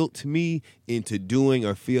guilt me into doing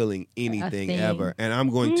or feeling anything ever. And I'm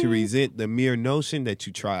going to resent the mere notion that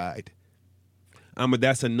you tried.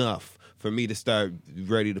 That's enough for me to start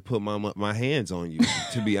ready to put my hands on you,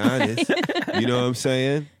 to be honest. You know what I'm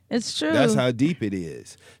saying? It's true. That's how deep it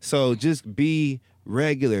is. So just be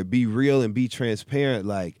regular, be real, and be transparent.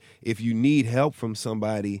 Like, if you need help from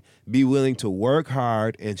somebody, be willing to work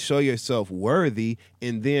hard and show yourself worthy,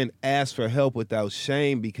 and then ask for help without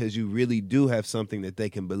shame, because you really do have something that they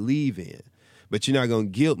can believe in. But you're not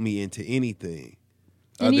going to guilt me into anything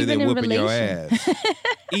other than whooping your ass.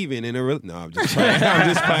 Even in a no, I'm just playing. I'm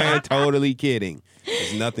just playing. Totally kidding.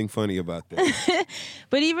 There's nothing funny about that.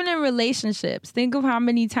 But even in relationships, think of how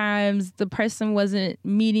many times the person wasn't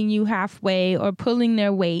meeting you halfway or pulling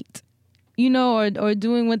their weight, you know, or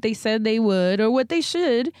doing what they said they would or what they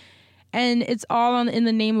should, and it's all in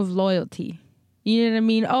the name of loyalty. You know what I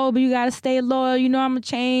mean? Oh, but you got to stay loyal. You know I'm going to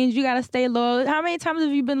change. You got to stay loyal. How many times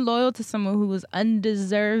have you been loyal to someone who was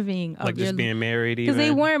undeserving of like just being married? Because they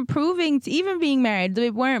weren't proving, even being married, they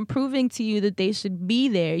weren't proving to you that they should be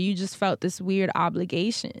there. You just felt this weird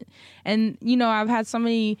obligation. And, you know, I've had so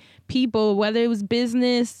many people, whether it was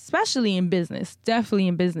business, especially in business, definitely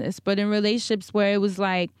in business, but in relationships where it was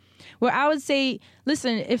like, where I would say,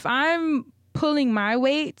 listen, if I'm pulling my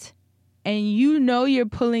weight, and you know you're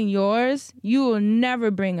pulling yours, you will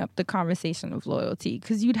never bring up the conversation of loyalty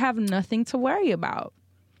because you'd have nothing to worry about.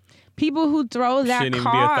 People who throw that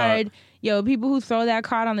card, people who throw that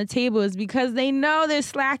card on the table is because they know they're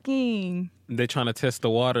slacking. They're trying to test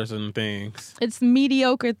the waters and things. It's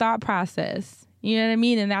mediocre thought process. You know what I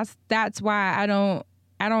mean? And that's why I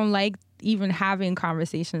don't like even having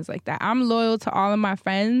conversations like that. I'm loyal to all of my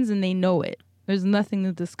friends and they know it. There's nothing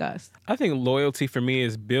to discuss. I think loyalty for me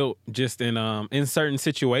is built just in certain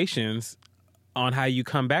situations on how you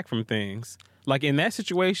come back from things. Like in that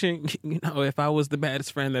situation, you know, if I was the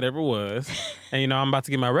baddest friend that ever was, and, you know, I'm about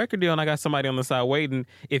to get my record deal and I got somebody on the side waiting,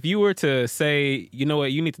 if you were to say, you know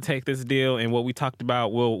what, you need to take this deal and what we talked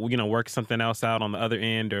about, we'll, you know, work something else out on the other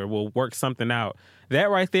end, or we'll work something out. That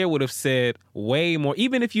right there would have said way more,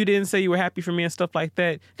 even if you didn't say you were happy for me and stuff like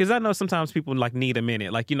that. Because I know sometimes people like need a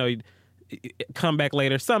minute. Like, you know, come back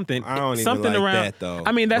later. Something. I don't even something like around that though.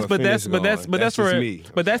 I mean, that's just me.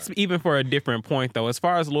 but that's even for a different point though. As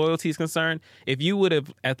far as loyalty is concerned, if you would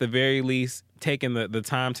have at the very least taken the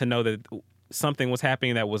time to know that something was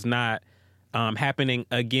happening that was not happening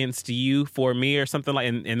against you for me or something like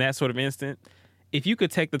in that sort of instant, if you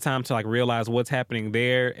could take the time to like realize what's happening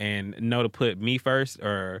there and know to put me first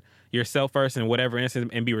or yourself first in whatever instance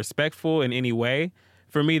and be respectful in any way,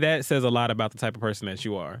 for me, that says a lot about the type of person that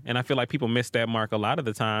you are. And I feel like people miss that mark a lot of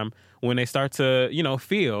the time when they start to,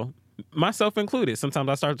 feel, myself included. Sometimes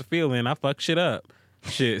I start to feel and I fuck shit up.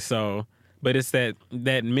 So, but it's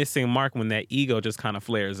that missing mark when that ego just kind of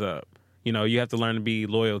flares up. You have to learn to be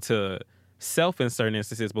loyal to self in certain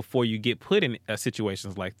instances before you get put in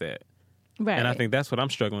situations like that. Right. And I think that's what I'm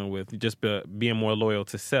struggling with, just being more loyal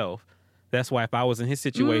to self. That's why if I was in his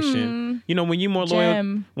situation, when you're more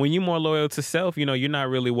loyal to self, you're not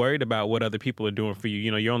really worried about what other people are doing for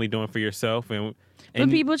you. You're only doing for yourself. But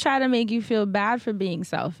people try to make you feel bad for being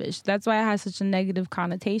selfish. That's why it has such a negative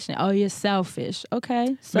connotation. Oh, you're selfish.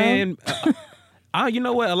 Okay. So. Man, you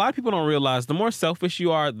know what? A lot of people don't realize the more selfish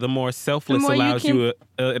you are, the more selfless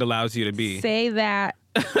it allows you to be. Say that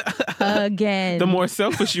again. The more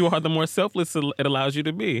selfish you are, the more selfless it allows you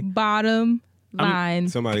to be. Bottom line.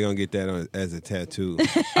 Somebody gonna get that on as a tattoo.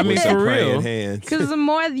 I mean, for real. Because the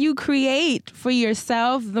more you create for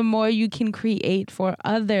yourself, the more you can create for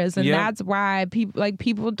others, and that's why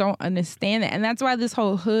people don't understand it, and that's why this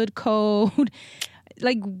whole hood code,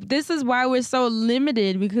 this is why we're so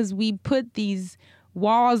limited, because we put these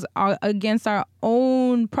walls against our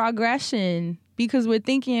own progression because we're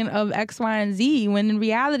thinking of X, Y, and Z, when in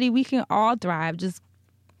reality we can all thrive. Just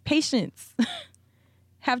patience.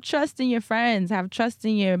 Have trust in your friends. Have trust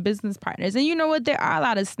in your business partners. And you know what? There are a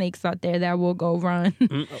lot of snakes out there that will go run.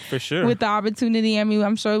 For sure. With the opportunity. I mean,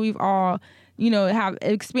 I'm sure we've all, have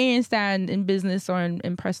experienced that in business or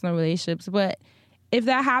in personal relationships. But if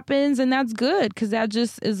that happens, then that's good, because that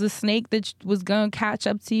just is a snake that was going to catch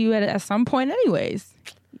up to you at some point anyways.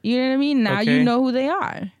 You know what I mean? Now you know who they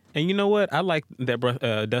are. And you know what? I like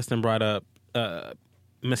that Dustin brought up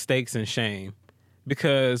mistakes and shame,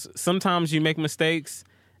 because sometimes you make mistakes.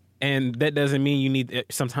 And that doesn't mean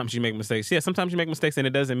sometimes you make mistakes. Yeah, sometimes you make mistakes, and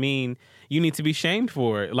it doesn't mean you need to be shamed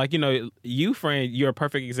for it. Like, you, friend, you're a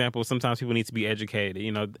perfect example. Sometimes people need to be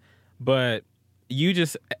educated, but you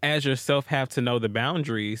just, as yourself, have to know the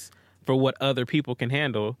boundaries for what other people can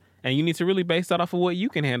handle. And you need to really base that off of what you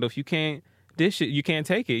can handle. If you can't dish it, you can't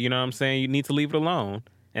take it. You know what I'm saying? You need to leave it alone.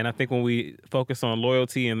 And I think when we focus on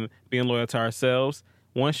loyalty and being loyal to ourselves,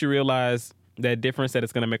 once you realize that difference that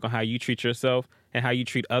it's going to make on how you treat yourself and how you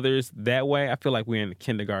treat others that way, I feel like we're in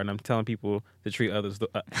kindergarten. I'm telling people to treat others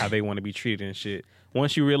how they want to be treated and shit.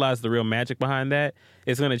 Once you realize the real magic behind that,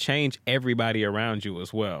 it's going to change everybody around you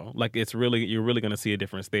as well. Like, you're really going to see a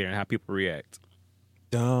difference there in how people react.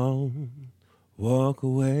 Don't walk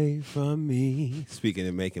away from me. Speaking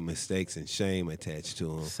of making mistakes and shame attached to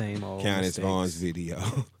them. Same old Countess mistakes. Vaughn's video.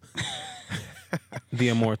 The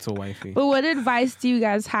immortal wifey. But what advice do you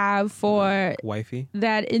guys have for wifey?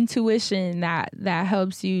 That intuition that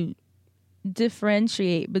helps you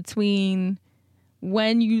differentiate between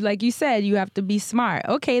when you, like you said, you have to be smart.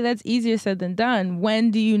 Okay, that's easier said than done. When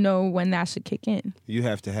do you know when that should kick in? You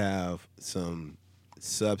have to have some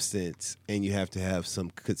substance, and you have to have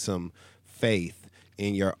some faith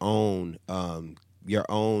in your own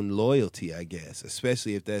loyalty, I guess.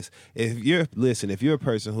 Especially if you're a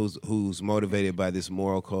person who's motivated by this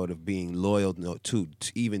moral code of being loyal to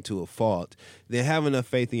even to a fault, then have enough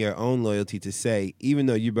faith in your own loyalty to say, even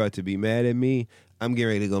though you're about to be mad at me, I'm getting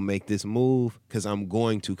ready to go make this move because I'm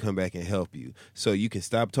going to come back and help you. So you can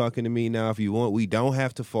stop talking to me now if you want. We don't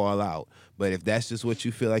have to fall out. But if that's just what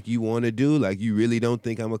you feel like you want to do, like you really don't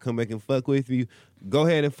think I'm going to come back and fuck with you, go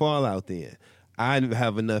ahead and fall out then. I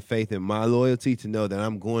have enough faith in my loyalty to know that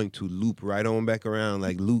I'm going to loop right on back around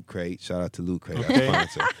like Loot Crate. Shout out to Loot Crate, our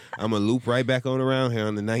sponsor. I'm going to loop right back on around here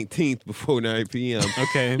on the 19th before 9 p.m.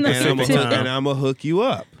 Okay. And I'm going to hook you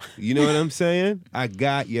up. You know what I'm saying? I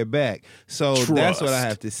got your back. So that's what I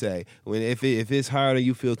have to say. If it's hard or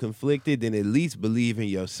you feel conflicted, then at least believe in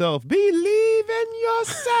yourself. Believe in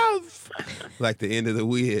yourself. Like the end of the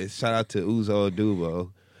Wiz. Shout out to Uzo Adubo.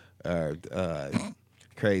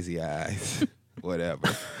 Crazy Eyes. Whatever.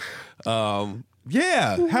 Have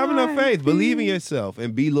enough faith. Believe in yourself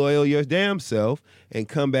and be loyal your damn self, and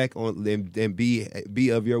come back on and be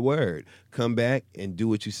of your word. Come back and do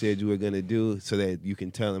what you said you were going to do, so that you can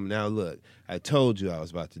tell them, now look, I told you I was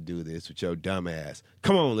about to do this with your dumb ass.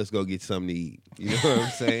 Come on, let's go get something to eat. You know what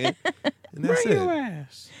I'm saying? And that's Bring it. your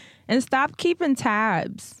ass. And stop keeping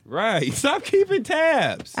tabs. Right. Stop keeping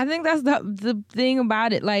tabs. I think that's the thing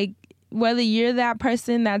about it. Like, whether you're that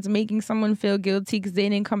person that's making someone feel guilty because they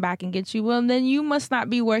didn't come back and get you, well, then you must not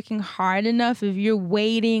be working hard enough if you're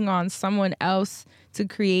waiting on someone else to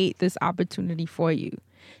create this opportunity for you.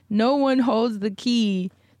 No one holds the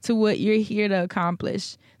key to what you're here to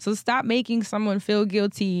accomplish. So stop making someone feel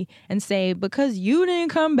guilty and say, because you didn't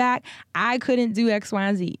come back, I couldn't do X, Y,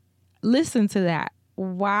 and Z. Listen to that.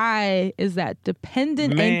 Why is that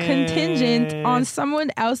dependent and contingent on someone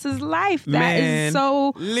else's life? That is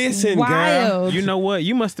so wild. Girl. You know what?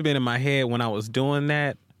 You must have been in my head when I was doing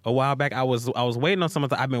that a while back. I was waiting on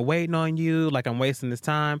someone. I've been waiting on you. Like, I'm wasting this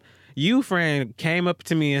time. You, friend, came up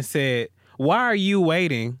to me and said, why are you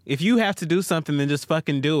waiting? If you have to do something, then just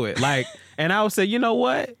fucking do it. Like, and I would say, you know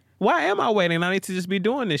what? Why am I waiting? I need to just be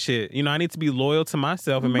doing this shit. You know, I need to be loyal to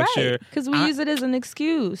myself and make sure. Because we use it as an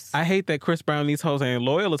excuse. I hate that Chris Brown, these hoes ain't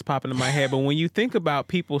loyal is popping in my head. But when you think about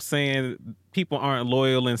people saying people aren't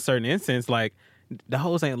loyal in certain instances, like, the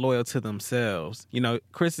hoes ain't loyal to themselves. You know,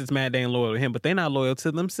 Chris is mad they ain't loyal to him, but they not loyal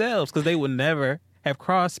to themselves because they would never have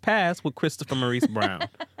crossed paths with Christopher Maurice Brown.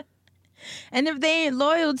 And if they ain't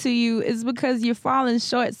loyal to you, it's because you're falling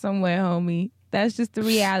short somewhere, homie. That's just the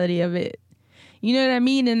reality of it. You know what I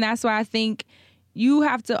mean? And that's why I think you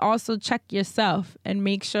have to also check yourself and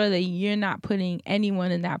make sure that you're not putting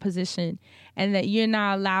anyone in that position and that you're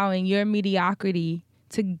not allowing your mediocrity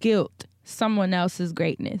to guilt someone else's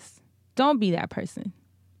greatness. Don't be that person.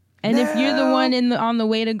 And if you're the one on the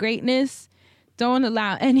way to greatness, don't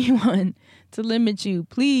allow anyone to limit you.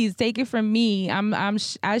 Please take it from me.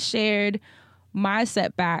 I shared my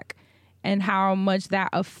setback and how much that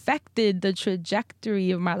affected the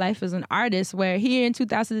trajectory of my life as an artist, where here in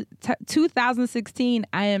 2016,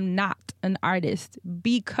 I am not an artist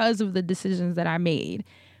because of the decisions that I made,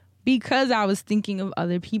 because I was thinking of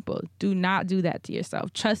other people. Do not do that to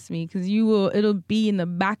yourself. Trust me, because it'll be in the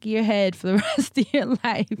back of your head for the rest of your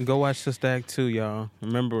life. Go watch Sister Act 2, y'all.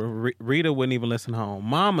 Remember, Rita wouldn't even listen home.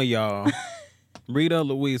 Mama, y'all. Rita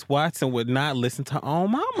Louise Watson would not listen to her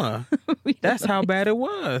own mama. That's how bad it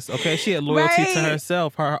was. Okay, she had loyalty to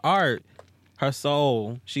herself, her art, her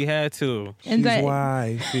soul. She had to. And she's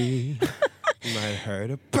wifey. You might have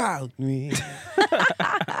heard about me.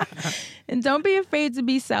 And don't be afraid to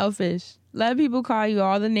be selfish. Let people call you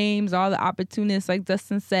all the names, all the opportunists, like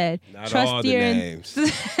Dustin said. Not trust all the names.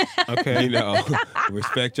 Okay,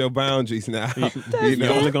 respect your boundaries now.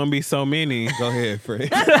 You're only gonna be so many. Go ahead,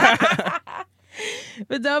 Fred.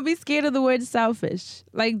 But don't be scared of the word selfish.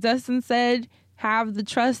 Like Dustin said, have the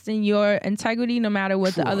trust in your integrity no matter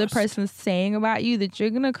what the other person's saying about you, that you're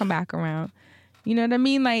going to come back around. You know what I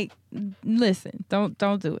mean? Like, listen, don't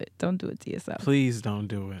do it. Don't do it to yourself. Please don't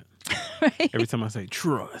do it. Right? Every time I say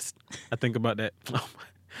trust, I think about that.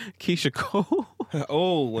 Keisha Cole.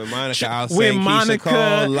 Oh, when Monica outsang Keisha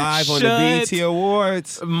Cole live on the BET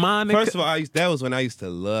Awards. First of all, that was when I used to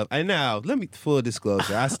love. And now, let me full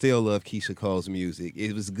disclosure, I still love Keisha Cole's music.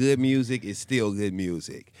 It was good music. It's still good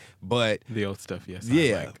music. But the old stuff, yes.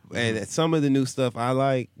 Yeah, and some of the new stuff I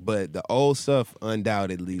like, but the old stuff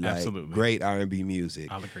undoubtedly great R&B music.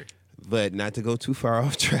 I'll agree. But not to go too far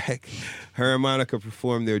off track, her and Monica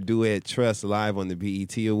performed their duet Trust live on the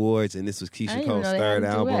BET Awards, and this was Keisha Cole's third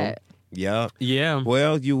album. Yeah.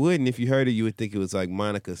 Well, you wouldn't. If you heard it, you would think it was like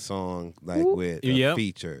Monica's song, like with a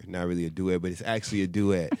feature. Not really a duet, but it's actually a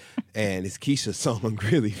duet. And it's Keisha's song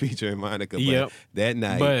really featuring Monica. But that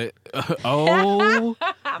night. But,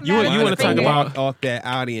 you want to talk about off that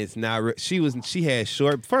audience. Now, she had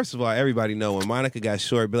short. First of all, everybody know when Monica got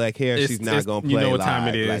short black hair, she's not going to play live. You know what time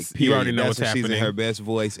it is. Like, you already know what's happening. She's in her best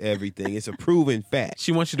voice, everything. It's a proven fact.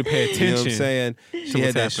 She wants you to pay attention. You know what I'm saying? She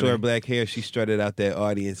had that short black hair. She strutted out that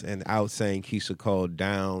audience and outsang Keisha Cole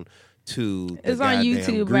down to the on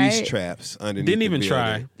YouTube, grease right? traps underneath. Didn't even the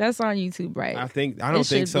try. That's on YouTube, right? I don't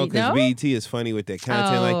think so, because BET is funny with that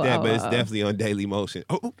content like that, but it's definitely on Daily Motion.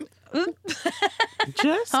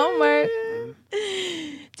 Just homework.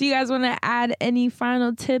 Do you guys want to add any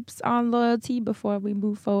final tips on loyalty before we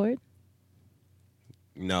move forward?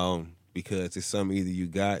 No, because it's something either you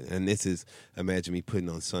got, and this is, imagine me putting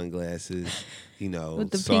on sunglasses, with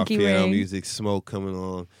the soft pinky piano ring. music, smoke coming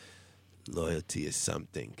on. Loyalty is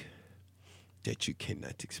something that you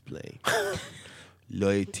cannot explain.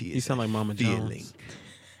 Loyalty is you sound like Mama feeling.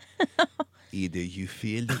 Jones. Either you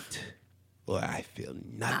feel it or I feel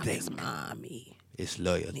nothing. Mommy. It's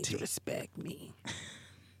loyalty. You need to respect me.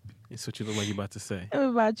 It's what you look like you're about to say. What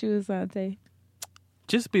about you, Asante?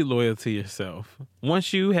 Just be loyal to yourself.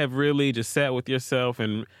 Once you have really just sat with yourself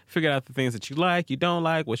and figured out the things that you like, you don't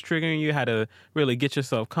like, what's triggering you, how to really get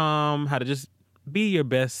yourself calm, how to just be your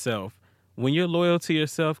best self. When you're loyal to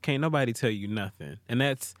yourself, can't nobody tell you nothing. And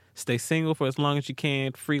that's stay single for as long as you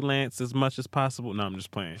can, freelance as much as possible. No, I'm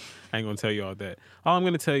just playing. I ain't going to tell you all that. All I'm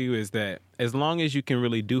going to tell you is that as long as you can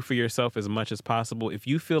really do for yourself as much as possible, if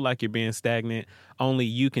you feel like you're being stagnant, only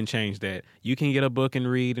you can change that. You can get a book and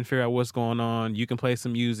read and figure out what's going on. You can play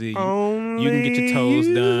some music. You can get your toes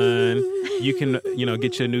done. You can,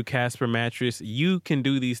 get your new Casper mattress. You can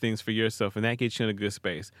do these things for yourself, and that gets you in a good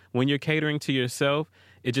space. When you're catering to yourself,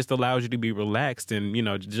 it just allows you to be relaxed and,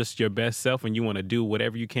 just your best self, and you want to do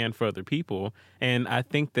whatever you can for other people. And I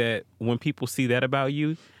think that when people see that about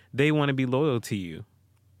you, they want to be loyal to you.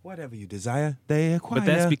 Whatever you desire, they acquire. But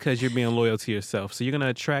that's because you're being loyal to yourself. So you're going to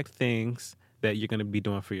attract things that you're going to be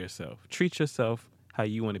doing for yourself. Treat yourself how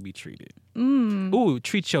you want to be treated. Ooh,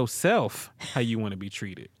 treat yourself how you want to be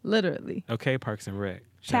treated. Literally. Okay, Parks and Rec.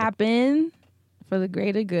 Tap in for the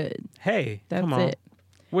greater good. Hey, That's come on. it.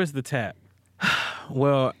 Where's the tap?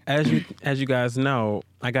 Well, as you guys know,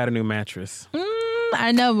 I got a new mattress.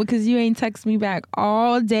 I know, because you ain't text me back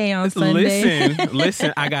all day on Sunday.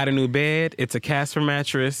 Listen, I got a new bed. It's a Casper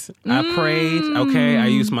mattress. I prayed, okay? I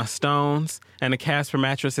used my stones, and a Casper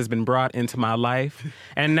mattress has been brought into my life.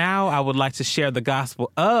 And now I would like to share the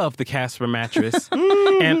gospel of the Casper mattress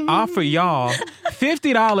and offer y'all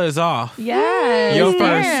 $50 off your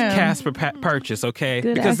first Casper purchase, okay?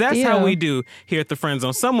 Good because that's deal. how we do here at the Friend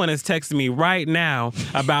Zone. Someone is texting me right now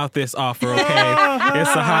about this offer, okay?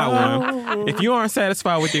 It's a hot one. If you aren't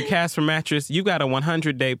satisfied with your Casper mattress, you got a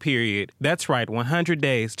 100-day period. That's right, 100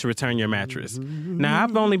 days to return your mattress. Now,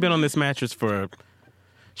 I've only been on this mattress for...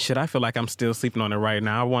 I feel like I'm still sleeping on it right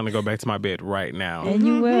now. I want to go back to my bed right now. And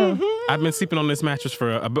you will. I've been sleeping on this mattress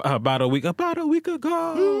for about a week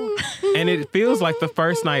ago. And it feels like the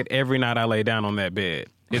first night every night I lay down on that bed.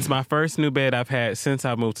 It's my first new bed I've had since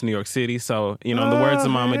I moved to New York City. So, in the words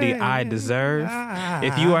of Mama D, I deserve.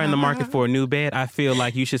 If you are in the market for a new bed, I feel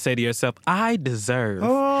like you should say to yourself, I deserve.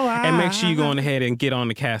 And make sure you go on ahead and get on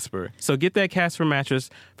the Casper. So get that Casper mattress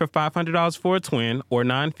for $500 for a twin or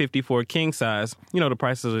 $950 for a king size. The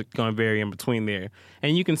prices are going to vary in between there.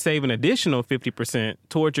 And you can save an additional 50%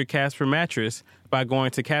 towards your Casper mattress by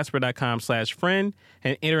going to Casper.com/friend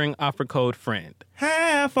and entering offer code FRIEND.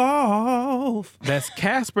 Half off. That's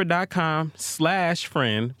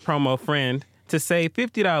Casper.com/friend, promo FRIEND, to save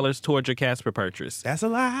 $50 towards your Casper purchase. That's a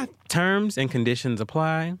lot. Terms and conditions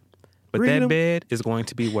apply, but Freedom. that bed is going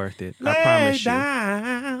to be worth it. I promise you.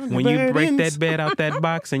 When you break that bed out that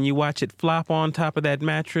box and you watch it flop on top of that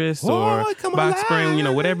mattress or box spring,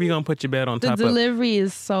 whatever you're going to put your bed on top of. The delivery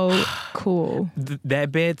is so cool.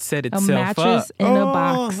 That bed set itself A mattress in a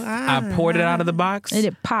box. I poured it out of the box. And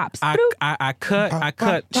it pops. I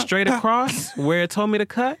cut straight across where it told me to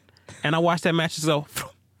cut, and I watched that mattress go.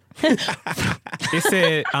 It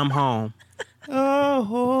said, I'm home.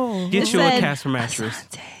 Get you a Casper mattress.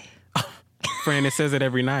 Friend, it says it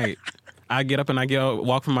every night. I get up and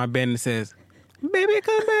walk from my bed and it says, baby,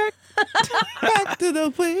 come back. Back to the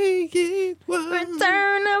way it was.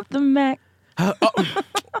 Return of the Mac. I'm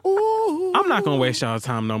not going to waste y'all's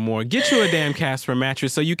time no more. Get you a damn Casper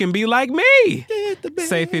mattress so you can be like me.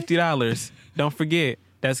 Save $50. Don't forget,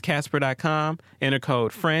 that's Casper.com. Enter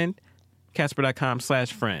code FRIEND.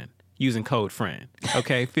 Casper.com/friend. Using code FRIEND.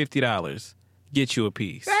 Okay, $50. Get you a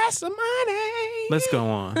piece. That's the money. Let's go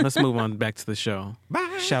on. Let's move on back to the show.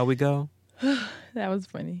 Bye. Shall we go? That was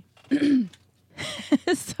funny.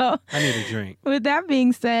 So, I need a drink. with that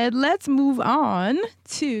being said, let's move on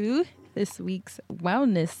to this week's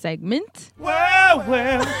wellness segment. Well.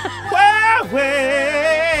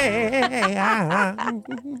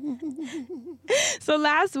 So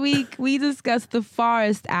last week we discussed the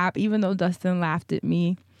Forest app, even though Dustin laughed at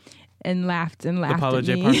me and laughed The Paula at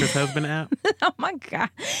J. me. Parker's husband app? Oh my God.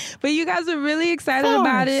 But you guys are really excited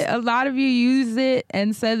about it. A lot of you used it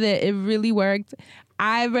and said that it really worked.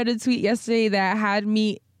 I read a tweet yesterday that had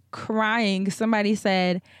me crying. Somebody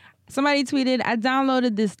tweeted, I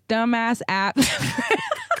downloaded this dumbass app.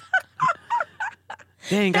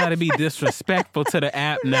 They ain't got to be disrespectful to the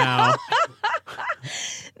app now.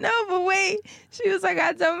 No, but wait. She was like,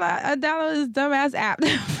 I downloaded this dumbass app.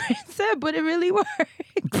 Said, but it really worked.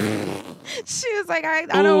 She was like, I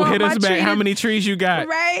don't want hit my us back. tree How to- many trees you got?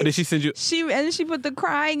 Right. Did she send you? She put the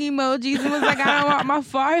crying emojis and was like, I don't want my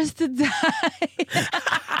forest to die.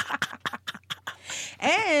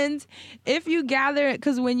 And if you gather,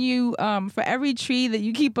 because when you, for every tree that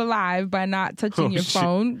you keep alive by not touching your shit.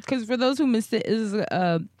 phone, because for those who missed it, is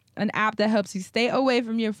an app that helps you stay away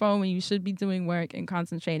from your phone when you should be doing work and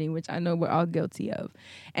concentrating, which I know we're all guilty of.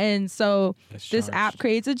 And so this app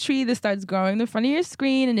creates a tree that starts growing in the front of your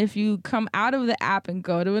screen. And if you come out of the app and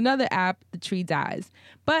go to another app, the tree dies.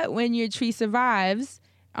 But when your tree survives,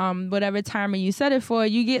 whatever timer you set it for,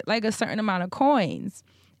 you get like a certain amount of coins,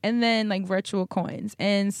 and then like virtual coins.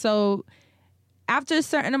 And so after a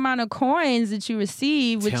certain amount of coins that you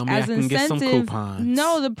receive, which as incentive,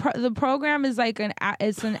 no, the program is like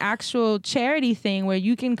it's an actual charity thing where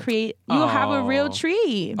you can create, you'll have a real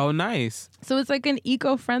tree. Oh, nice. So it's like an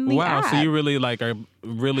eco-friendly app. Wow, so you really like are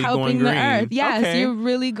really helping going green. the earth. Yes, okay. You're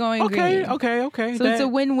really going green. Okay. So it's a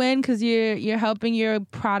win-win because you're helping your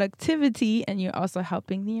productivity and you're also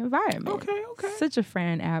helping the environment. Okay. Such a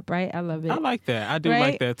Fran app, right? I love it. I like that. I do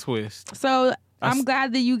like that twist. So I'm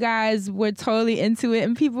glad that you guys were totally into it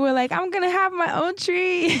and people were like, I'm going to have my own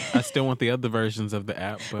tree. I still want the other versions of the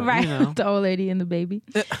app. But, right, you know. the old lady and the baby.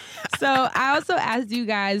 So I also asked you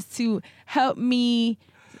guys to help me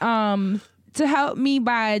by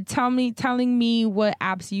telling me what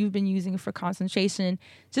apps you've been using for concentration,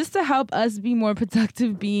 just to help us be more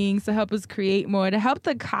productive beings, to help us create more, to help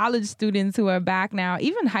the college students who are back now,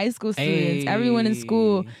 even high school students, everyone in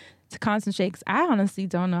school, to concentrate. 'Cause I honestly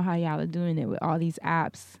don't know how y'all are doing it with all these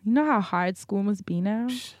apps. You know how hard school must be now?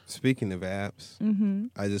 Speaking of apps,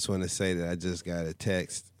 I just want to say that I just got a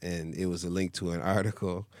text, and it was a link to an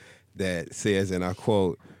article that says, and I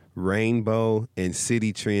quote, Rainbow and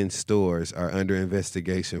City Trend stores are under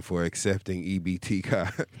investigation for accepting EBT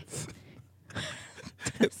cards.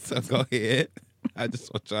 So go ahead. I just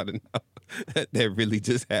want y'all to know that really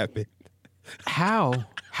just happened. How?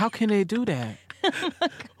 How can they do that?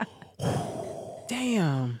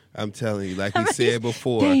 Damn. I'm telling you, like we said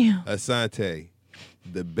before, Asante,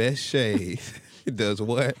 the best shade does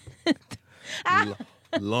what?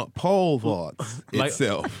 Pole vaults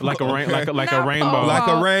itself. Like a rainbow. Like a rainbow. Like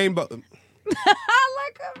a rainbow.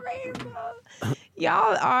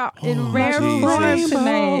 Y'all are in rare form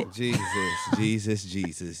tonight. Jesus.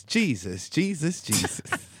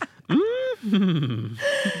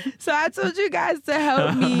 So I told you guys to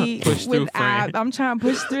help me with apps. I'm trying to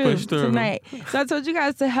push through tonight. So I told you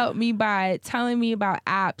guys to help me by telling me about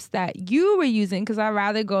apps that you were using, because I'd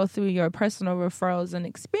rather go through your personal referrals and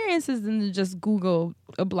experiences than to just Google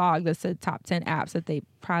a blog that said top 10 apps that they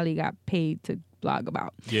probably got paid to blog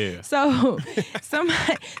about. Yeah. So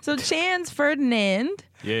Chance Ferdinand.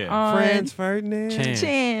 Yeah. Franz Ferdinand?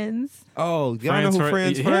 Chance. Oh, y'all know who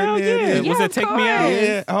Franz Ferdinand is? Was it Take Me Out?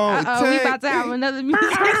 Yeah. Oh, we about to have another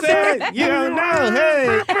music. I said, you don't know.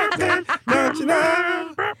 Hey. Don't you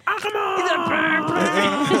know? Come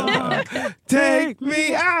on. Take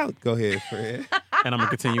me out. Go ahead, Fred. And I'm going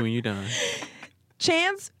to continue when you're done.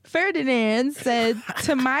 Chance Ferdinand said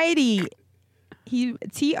Tomighty. Tomighty. He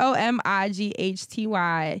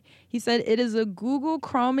said it is a Google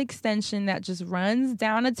Chrome extension that just runs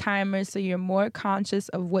down a timer so you're more conscious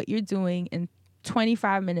of what you're doing in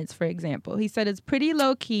 25 minutes, for example. He said it's pretty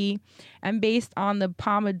low key and based on the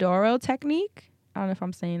Pomodoro technique. I don't know if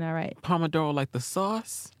I'm saying that right. Pomodoro like the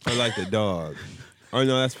sauce? Or like the dog. Oh,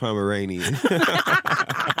 no, that's Pomeranian.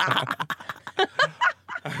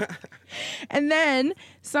 And then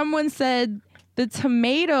someone said the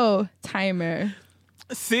tomato timer.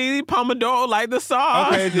 See, Pomodoro like the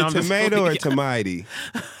sauce. Okay, is it tomato or Tomighty?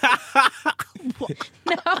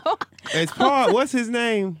 No. It's Paul. What's his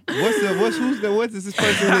name? What's this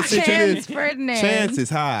person? Chance Ferdinand. Chance is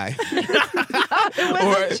high. It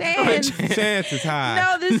wasn't Chance. Chance is high.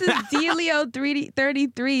 No, this is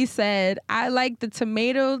Delio33 said, I like the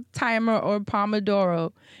tomato timer or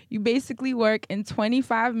Pomodoro. You basically work in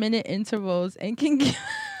 25-minute intervals and can get...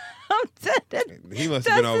 He must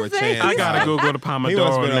have been over Chance. I gotta Google the Pomodoro He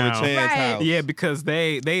must have been now. over Chan's house. Yeah, because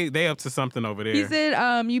they up to something over there. He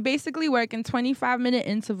said you basically work in 25-minute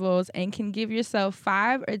intervals and can give yourself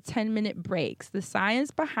 5 or 10-minute breaks. The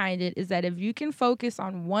science behind it is that if you can focus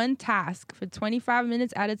on one task for 25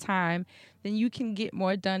 minutes at a time, then you can get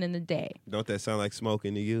more done in the day. Don't that sound like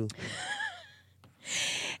smoking to you?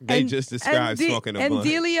 They just described smoking a blunt.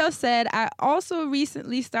 And Delio said, I also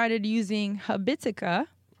recently started using Habitica.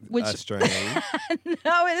 Which a strain.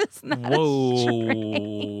 No, it's not. Whoa. A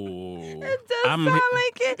strain. It does sound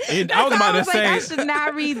like it. I was about to say. I should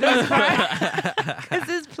not read this part because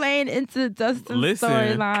it's playing into Dustin's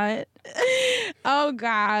storyline. Oh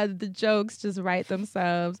God, the jokes just write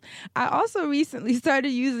themselves. I also recently started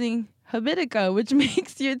using Habitica, which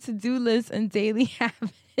makes your to-do list and daily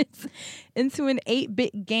habits habits into an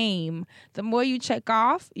 8-bit game. The more you check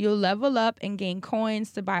off, you'll level up and gain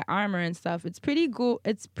coins to buy armor and stuff. It's pretty cool.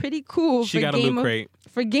 It's pretty cool She got a loot crate.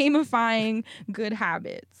 for gamifying good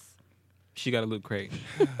habits. She got a loot crate.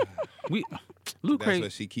 Loot That's crate. where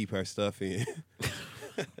she keep her stuff in.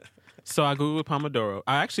 So I Googled Pomodoro.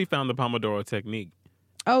 I actually found the Pomodoro technique.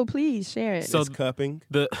 Oh, please share it. So It's cupping.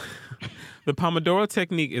 The Pomodoro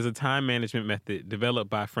technique is a time management method developed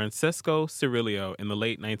by Francesco Cirillo in the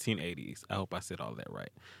late 1980s. I hope I said all that right.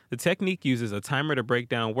 The technique uses a timer to break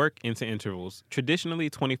down work into intervals, traditionally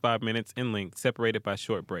 25 minutes in length, separated by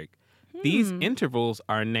short break. These intervals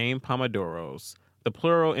are named pomodoros, the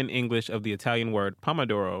plural in English of the Italian word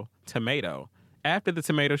pomodoro, tomato, after the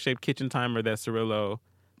tomato-shaped kitchen timer that Cirillo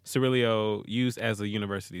used as a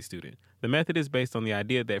university student. The method is based on the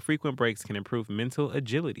idea that frequent breaks can improve mental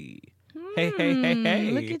agility.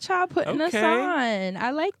 Hey. Look at y'all putting us Okay. on.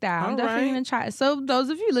 I like that. I'm All definitely right. going to try it. So those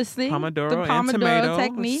of you listening, Pomodoro the and Pomodoro tomato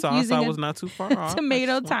technique sauce. using I a was not too far off.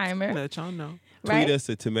 tomato I just want timer. to let y'all know. right? Tweet us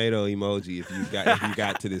a tomato emoji if you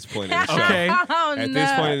got to this point in the show. Okay. Oh, At no.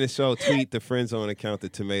 this point in the show, tweet the Friend Zone account the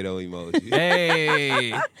tomato emoji.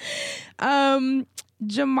 Hey.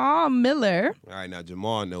 Jamal Miller. All right, now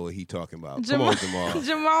Jamal know what he talking about. Come on, Jamal.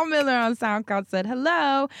 Jamal Miller on SoundCloud said,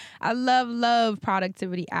 "Hello, I love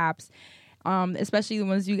productivity apps, especially the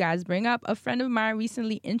ones you guys bring up. A friend of mine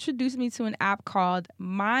recently introduced me to an app called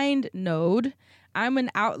MindNode. I'm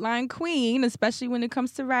an outline queen, especially when it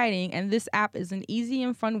comes to writing, and this app is an easy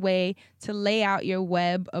and fun way to lay out your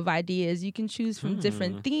web of ideas. You can choose from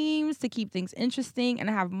different themes to keep things interesting and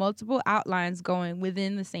have multiple outlines going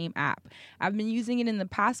within the same app. I've been using it in the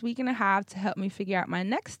past week and a half to help me figure out my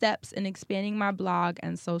next steps in expanding my blog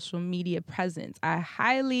and social media presence. I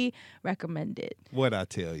highly recommend it." What I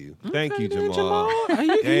tell you. Thank you, Jamal. Jamal.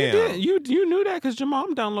 You Damn. you knew that because Jamal,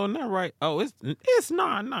 I'm downloading that right. Oh, it's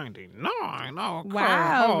 $9.99. Oh, Wow,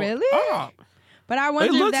 crap. really? Oh. But I It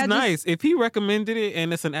wonder if looks that nice. If he recommended it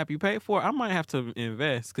and it's an app you pay for, I might have to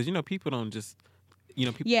invest because people don't just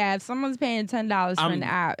people. yeah, if someone's paying $10 for an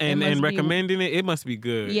app it and must be- recommending it must be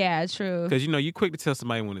good. Yeah, true. Because you quick to tell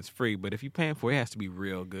somebody when it's free, but if you're paying for it, it has to be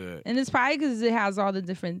real good. And it's probably because it has all the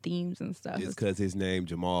different themes and stuff. It's because his name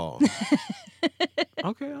Jamal.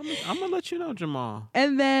 Okay, I'm gonna let you know, Jamal.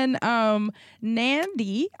 And then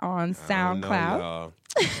Nandy on SoundCloud.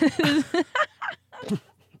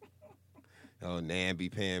 Oh,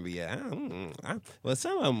 namby-pamby. Well,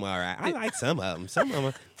 some of them all right. I like some of them. Some of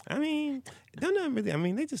them, I mean, they're not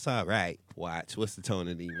really, they just all right. Watch. What's the tone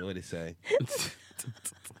of the email? What did it say?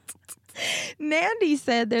 Nandy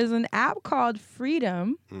said there's an app called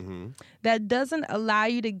Freedom Mm-hmm. that doesn't allow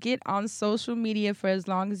you to get on social media for as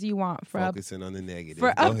long as you want for Focusing on the negative.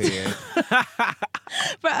 for Go up to- ahead.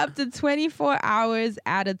 up to 24 hours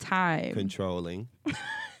at a time. Controlling.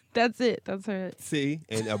 That's it. That's her. See?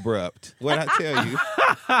 And abrupt. What I tell you?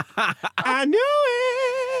 I knew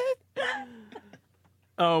it.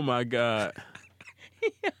 Oh my God.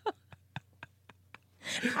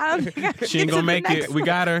 I don't think I can She get ain't to gonna the make next it. We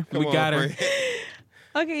got her. Come We on, got her. friend.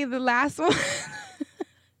 Okay, the last one.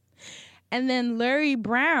 And then Lurie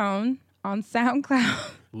Brown on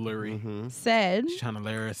SoundCloud Lurie. said, She's trying to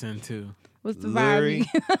lure us in too. what's the Lurie.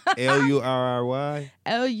 vibe? L-U-R-R-Y?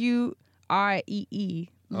 Lurie.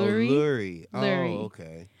 Oh, Lurie. Lurie. Oh, Lurie.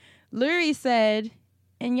 okay. Lurie said,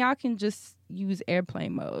 and y'all can just use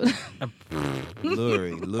airplane mode.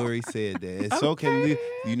 Lurie said that. And so can you.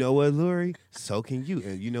 You know what, Lurie? So can you.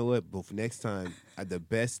 And you know what? Next time, the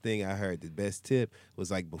best thing I heard, the best tip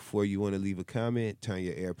was like before you want to leave a comment, turn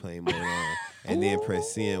your airplane mode on and then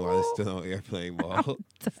press send while it's still on airplane mode.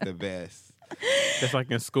 It's the best. That's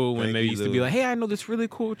like in school when Thank they you, used to be Lou. like, "Hey, I know this really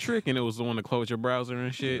cool trick," and it was the one to close your browser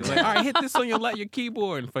and shit. Like, all right, hit this on your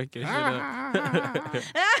keyboard and fuck your shit up.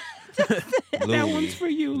 That one's for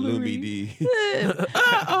you, Lumi Lurie. D.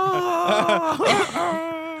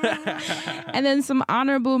 And then some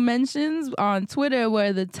honorable mentions on Twitter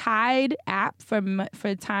were the Tide app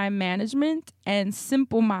for time management and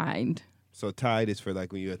Simple Mind. So Tide is for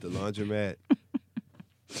like when you're at the laundromat.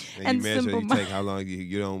 And And you measure, Simple you take how long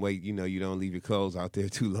you don't wait, you don't leave your clothes out there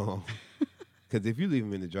too long. Because if you leave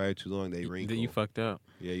them in the dryer too long, they wrinkle. Then you fucked up.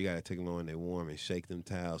 Yeah, you got to take them on when they're warm and shake them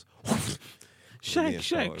towels. Shake,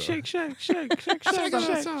 shake, shake, shake, shake, shake,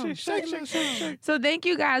 shake, shake, shake. So thank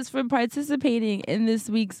you guys for participating in this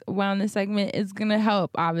week's wellness segment. It's going to help,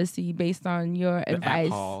 obviously, based on your advice.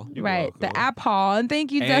 haul. You're Right, welcome. the app haul. And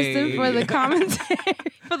thank you, Justin, for the Hey. commentary,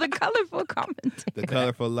 for the colorful commentary. The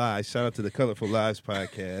Colorful Lives. Shout out to the Colorful Lives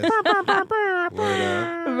podcast. Word up. Shout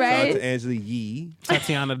out Right? to Angela Yee.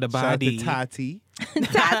 Tatiana the Shout out to body. Tati.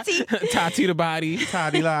 Tati. Tati the body.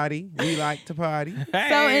 Toddy Lottie, we like to party.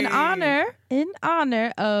 So in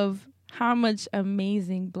honor of how much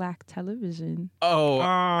amazing Black television. Oh,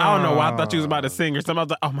 I don't know why I thought you was about to sing or something. I was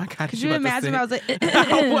like, oh my God. Could she you about to imagine sing. if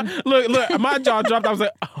I was like, look, my jaw dropped. I was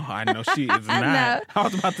like, oh, I know she is not. I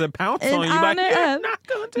was about to pounce in on you, but honor you're of, not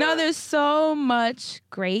going to. no, there's so much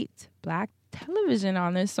great Black television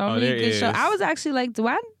on. There's so many there good shows. is. I was actually like, do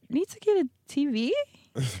I need to get a TV?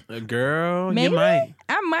 Girl, Maybe you might.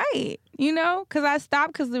 I might, because I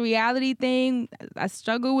stopped because the reality thing I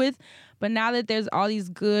struggle with. But now that there's all these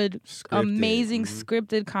good, amazing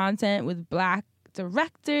scripted content with Black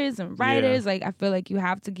directors and writers, like I feel like you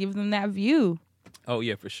have to give them that view. Oh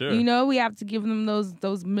yeah, for sure. We have to give them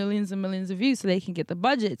those millions and millions of views so they can get the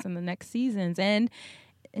budgets in the next seasons. And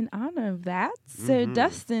in honor of that, Sir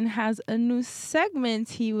Dustin has a new segment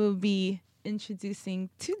he will be introducing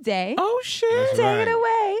today. Oh shit! That's Take right. it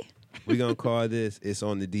away. We're going to call this It's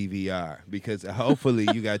on the DVR because hopefully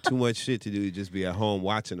you got too much shit to do to just be at home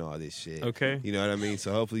watching all this shit. Okay. You know what I mean?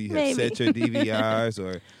 So hopefully you have Maybe. set your DVRs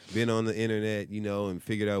or been on the internet, and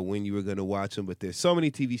figured out when you were going to watch them. But there's so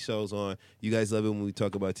many TV shows on. You guys love it when we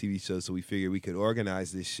talk about TV shows, so we figured we could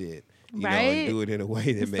organize this shit. And do it in a way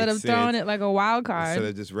that Instead makes of sense. throwing it like a wild card. Instead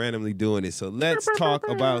of just randomly doing it. So let's talk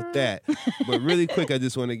about that. But really quick, I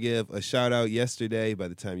just want to give a shout out. Yesterday, by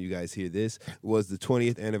the time you guys hear this, was the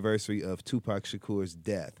 20th anniversary of Tupac Shakur's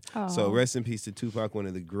death. So rest in peace to Tupac, one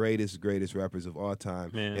of the greatest rappers of all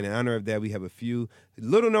time. Man. And in honor of that, we have a few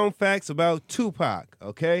little known facts about Tupac,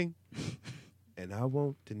 okay? And I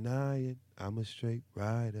won't deny it. I'm a straight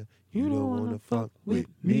rider. You don't want to fuck with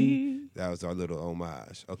me. That was our little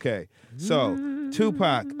homage. Okay. So,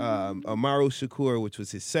 Tupac, Amaru Shakur, which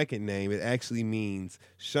was his second name, it actually means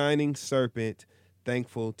shining serpent,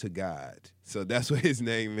 thankful to God. So that's what his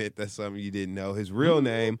name meant. That's something you didn't know. His real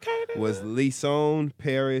name was Leson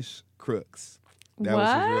Parrish Crooks. That was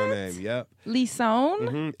his real name. Yep.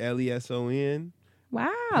 Leson? Leson. Wow.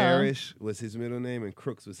 Parrish was his middle name and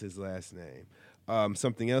Crooks was his last name.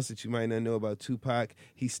 Something else that you might not know about Tupac,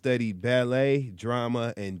 he studied ballet,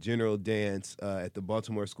 drama, and general dance at the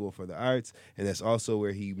Baltimore School for the Arts, and that's also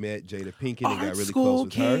where he met Jada Pinkett and got really close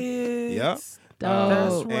with her. Yep.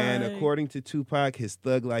 That's right. And according to Tupac, his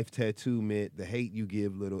thug life tattoo meant the hate you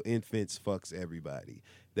give little infants fucks everybody.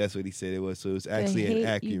 That's what he said it was. So it was actually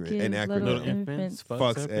an acronym. Little infants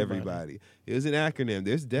Fucks everybody. It was an acronym.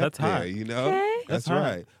 There's depth That's hot. there, you know? Okay. That's That's hot.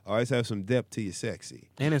 right. Always have some depth to your sexy.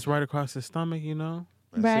 And it's right across his stomach, That's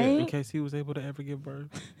Right. in it. case he was able to ever give birth.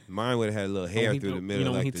 Mine would have had a little hair through the middle.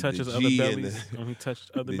 when like he the touches G other and bellies. the- When he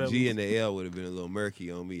touched other The bellies. G and the L would have been a little murky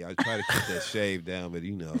on me. I try to keep that shave down, but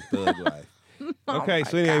thug life. Okay,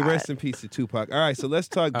 so anyway, rest in peace to Tupac. All right, so let's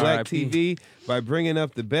talk Black R.I.P. TV by bringing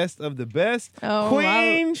up the best of the best. Oh,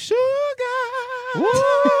 Queen Sugar.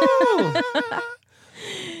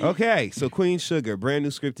 Okay, so Queen Sugar, brand new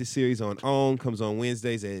scripted series on OWN, comes on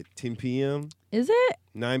Wednesdays at 10 p.m. Is it?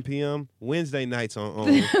 9 p.m. Wednesday nights on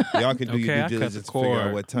OWN. Y'all can do your Okay, I due cut diligence the to figure out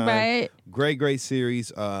cord. what time. Right. Great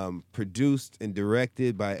series, produced and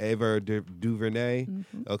directed by Ava DuVernay.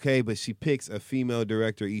 Okay, but she picks a female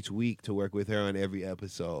director each week to work with her on every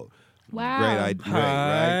episode. Wow. Great idea, right?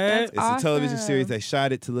 That's It's a television awesome. series. They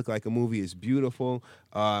shot it to look like a movie. It's beautiful.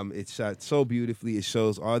 It's shot so beautifully. It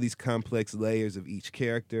shows all these complex layers of each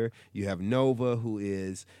character. You have Nova, who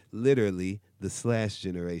is literally the Slash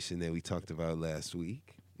generation that we talked about last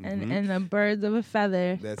week. And the birds of a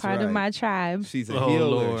feather, That's part right. of my tribe. She's a Oh, healer.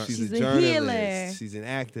 Lord. She's a a journalist. healer. She's an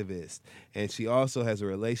activist. And she also has a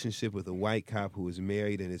relationship with a white cop who is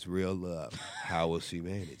married and is real love. How will she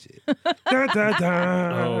manage it? Da, da,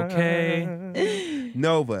 da. Okay.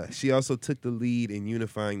 Nova. She also took the lead in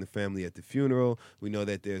unifying the family at the funeral. We know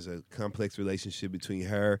that there's a complex relationship between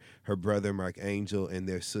her brother, Mark Angel, and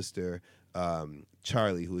their sister,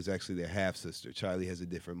 Charlie, who is actually their half-sister. Charlie has a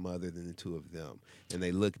different mother than the two of them, and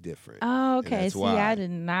they look different. Oh, And okay. that's See, why. I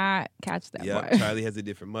did not catch that Yeah, part. Charlie has a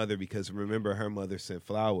different mother because remember her mother sent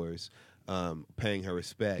flowers, paying her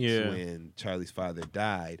respects when Charlie's father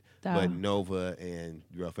died. Oh. But Nova and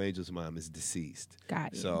Ralph Angel's mom is deceased.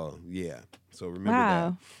 Got you. So yeah, so remember Wow.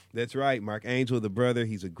 that. That's right. Mark Angel, the brother,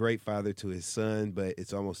 he's a great father to his son, but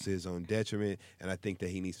it's almost to his own detriment. And I think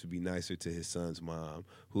that he needs to be nicer to his son's mom,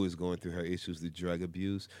 who is going through her issues with drug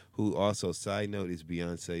abuse. Who also, side note, is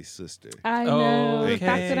Beyonce's sister. I know. The Okay.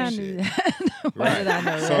 fact that I knew that. Why did I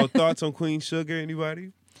know that? So thoughts on Queen Sugar?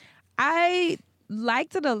 Anybody? I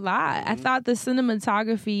liked it a lot. I thought the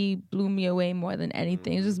cinematography blew me away more than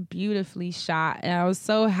anything. It was just beautifully shot. And I was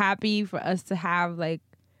so happy for us to have like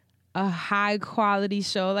a high quality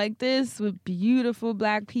show like this with beautiful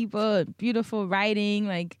Black people and beautiful writing.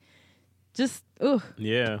 Like just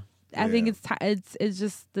Yeah. I think it's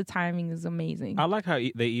just the timing is amazing. I like how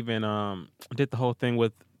they even did the whole thing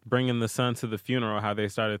with bringing the son to the funeral, how they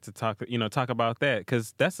started to talk about that,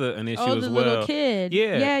 because that's an issue as the well. Little kid.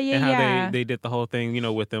 Yeah. And how yeah. they did the whole thing,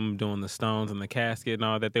 with them doing the stones and the casket and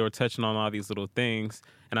all that. They were touching on all these little things.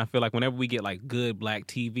 And I feel like whenever we get like good black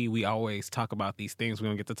TV, we always talk about these things we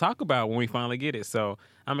don't get to talk about when we finally get it. So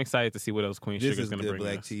I'm excited to see what else Queen Sugar is going to bring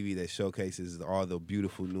black us. TV that showcases all the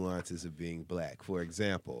beautiful nuances of being black. For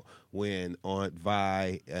example, when Aunt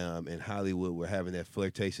Vi and Hollywood were having that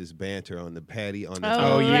flirtatious banter on the patty on the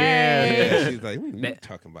yeah. She was like, what are you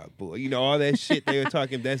talking about, boy? All that shit they were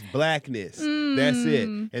talking, that's blackness. That's it.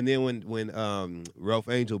 And then when Ralph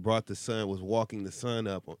Angel brought the son, was walking the son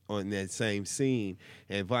up on that same scene,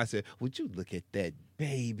 and Vi said, would you look at that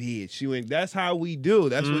baby? And she went, that's how we do.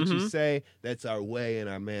 That's what you say. That's our way and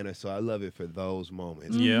our manner. So I love it for those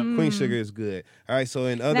moments. Yeah. Queen Sugar is good. All right, so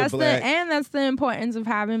in other that's black... that's the importance of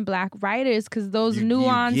having black writers, because those You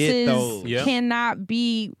nuances get those. Yep. cannot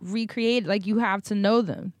be recreated. Like, you have to know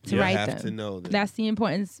them to You write have them. to know them. That's the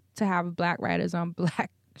importance to have black writers on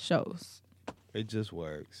black shows. It just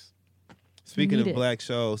works. Speaking of Need it. black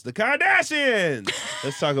shows, the Kardashians.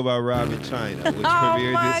 Let's talk about Rob and China, which Oh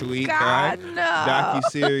premiered my this week. God, right? no.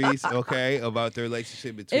 Docu-series, okay, about the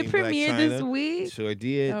relationship between It Black premiered China. this week? Sure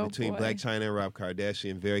did. Oh, between boy. Black China and Rob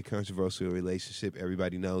Kardashian. Very controversial relationship.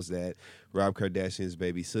 Everybody knows that. Rob Kardashian's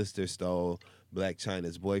baby sister stole Black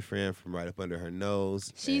China's boyfriend from right up under her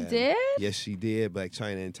nose. She And did? Yes, she did. Black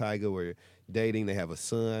China and Tyga were dating. They have a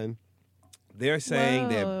son. They're saying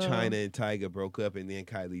that China and Tyga broke up and then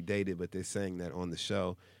Kylie dated, but they're saying that on the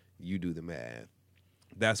show, you do the math.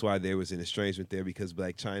 That's why there was an estrangement there, because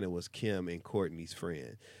Black China was Kim and Kourtney's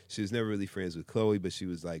friend. She was never really friends with Khloe, but she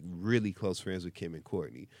was like really close friends with Kim and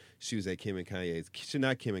Kourtney. She was at Kim and Kanye's,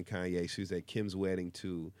 not Kim and Kanye, she was at Kim's wedding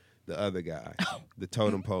to the other guy, the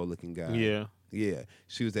totem pole looking guy. Yeah. Yeah,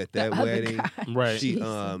 she was at that other wedding. guy. Right.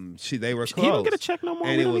 They were close. He don't get a check no more.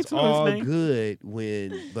 And We it don't was need to know all his name. good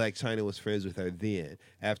when Black China was friends with her then.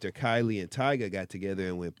 After Kylie and Tyga got together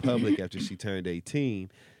and went public after she turned 18,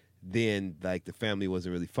 then like the family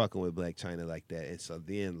wasn't really fucking with Black China like that. And so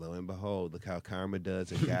then, lo and behold, look how karma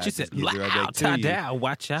does, and God She just said, gives it right back to you. "Loud,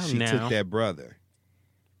 watch out She now." took that brother.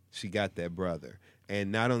 She got that brother. And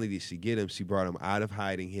not only did she get him, she brought him out of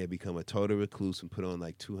hiding. He had become a total recluse and put on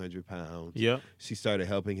like 200 pounds. Yep. She started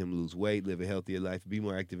helping him lose weight, live a healthier life, be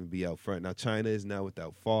more active, and be out front. Now, China is not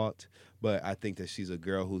without fault, but I think that she's a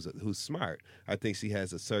girl who's smart. I think she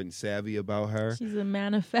has a certain savvy about her. She's a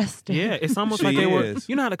manifester. Yeah, it's almost She like they were. is.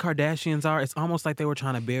 You know how the Kardashians are. It's almost like they were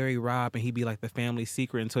trying to bury Rob, and he'd be like the family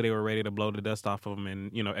secret until they were ready to blow the dust off of him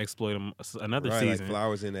and exploit him another Right, season. like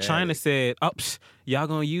flowers in the China attic. said, "Oh, y'all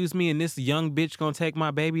gonna use me, and this young bitch gonna take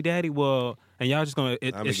my baby daddy. Well, and y'all just gonna I'ma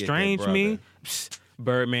get that estrange me." brother.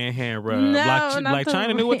 Birdman hand rub. No, Black not the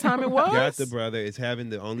China knew what time it was. Got the brother. Is having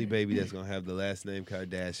the only baby that's going to have the last name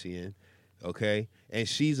Kardashian. Okay? And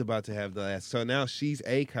she's about to have the last. So now she's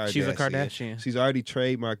a Kardashian. She's a Kardashian. She's already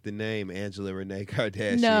trademarked the name Angela Renee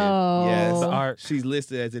Kardashian. No. Yes. The art. She's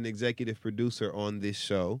listed as an executive producer on this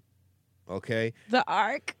show. Okay? The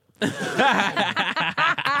Ark.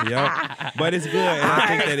 Yep. But it's good. And I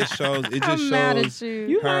think that it just I'm mad at shows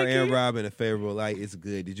you. her like and it? Rob in a favorable light. It's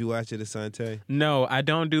good. Did you watch it, Asante? No, I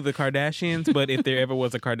don't do the Kardashians, but if there ever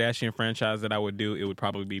was a Kardashian franchise that I would do, it would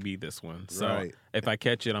probably be this one. So Right. if I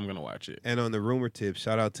catch it, I'm going to watch it. And on the rumor tip,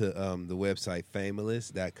 shout out to the website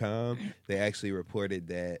Fameless.com. They actually reported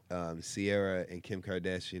that Sierra and Kim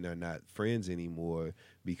Kardashian are not friends anymore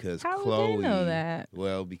because How Khloe. would they know that?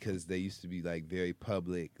 Well, because they used to be like very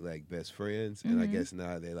public, like best friends, and I guess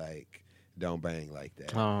now they like don't bang like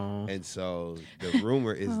that. Oh. And so the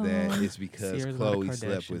rumor is that it's because Sierra's not a Khloe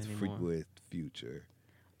slept Kardashian with anymore. with Future.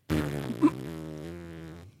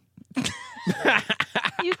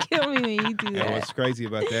 You kill me when you do And that. what's crazy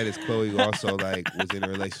about that is Khloe also like was in a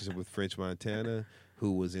relationship with French Montana,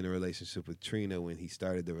 who was in a relationship with Trina when he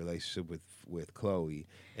started the relationship with Khloe.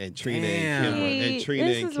 And Trina and Kim were, and Trina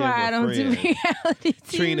this and is Kim why I were don't do friends. reality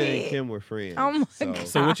TV. Trina and Kim were friends. Oh my God.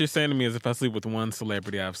 So what you're saying to me is if I sleep with one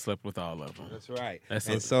celebrity, I've slept with all of them. That's right. That's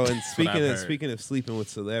and what- so, and that's what I've heard. speaking of sleeping with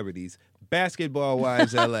celebrities, Basketball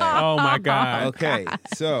Wives LA. Oh, my God. Okay,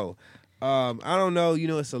 so I don't know.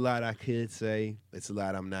 It's a lot I could say. It's a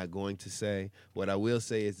lot I'm not going to say. What I will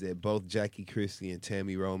say is that both Jackie Christie and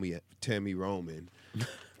Tammy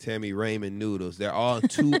Raymond Noodles, they're all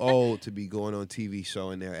too old to be going on TV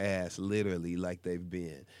showing their ass, literally, like they've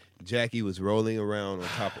been. Jackie was rolling around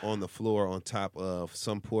on the floor on top of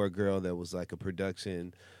some poor girl that was like a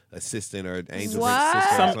production assistant or Angel's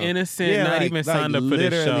assistant. Some innocent, not even signed up for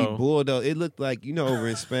this literally show. Bulldoze. It looked like, over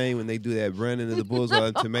in Spain when they do that running of the bulls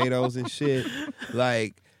on tomatoes and shit.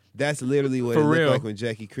 Like, that's literally what it looked like when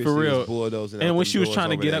Jackie Christie was bulldozing. And when she was trying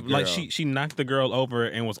to get up, like she knocked the girl over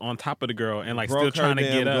and was on top of the girl and like still trying to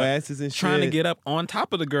get up, glasses and shit. trying to get up on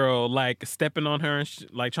top of the girl, like stepping on her and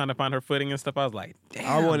like trying to find her footing and stuff. I was like,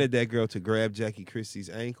 damn. I wanted that girl to grab Jackie Christie's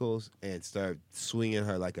ankles and start swinging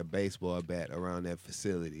her like a baseball bat around that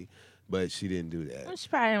facility. But she didn't do that. She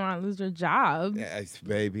probably didn't want to lose her job. Yes,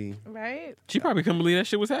 baby. Right? She probably couldn't believe that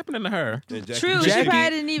shit was happening to her. True. She probably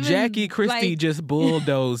didn't even. Jackie Christie just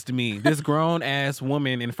bulldozed me. This grown ass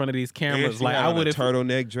woman in front of these cameras. Like, I would have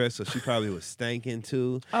turtleneck dress, so she probably was stanking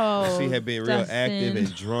too. Oh, she had been real active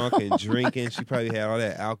and drunk and drinking. She probably had all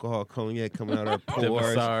that alcohol cognac coming out of her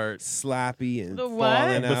pores, sloppy and falling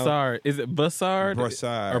out. Brassard. Is it Brassard?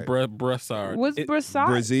 Brassard. Or Brassard? What's Brassard?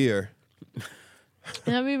 Brazier.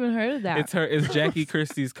 I never even heard of that. It's Jackie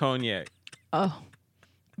Christie's cognac. Oh.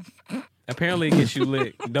 Apparently it gets you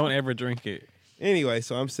lit. Don't ever drink it. Anyway,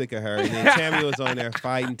 so I'm sick of her. And then Tammy was on there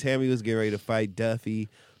fighting. Tammy was getting ready to fight Duffy,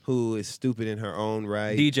 who is stupid in her own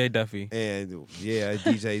right. DJ Duffy. And yeah,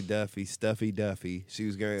 DJ Duffy, Stuffy Duffy. She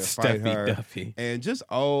was going to fight her. Duffy. And just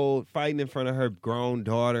fighting in front of her grown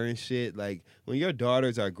daughter and shit. Like, when your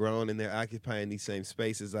daughters are grown and they're occupying these same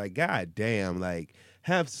spaces, like, god damn, like,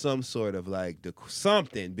 have some sort of like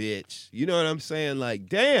something, bitch. You know what I'm saying? Like,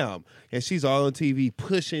 damn. And she's all on TV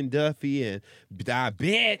pushing Duffy and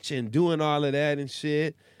bitch and doing all of that and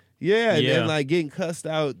shit. Yeah, and then like getting cussed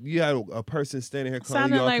out. You had a person standing here calling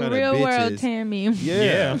sounded you all like kind real of bitches. world Tammy.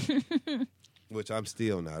 Yeah. Which I'm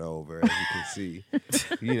still not over, as you can see.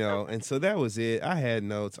 And so that was it. I had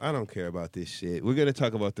notes. I don't care about this shit. We're going to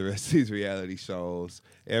talk about the rest of these reality shows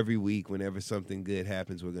every week. Whenever something good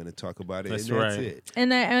happens, we're going to talk about it. That's it.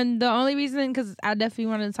 And the only reason, because I definitely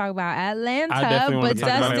wanted to talk about Atlanta, but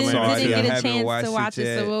Dustin didn't get a chance to watch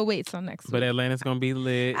it, so we'll wait till next week. But Atlanta's going to be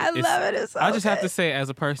lit. I love it. It's so I just have to say, as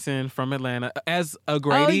a person from Atlanta, as a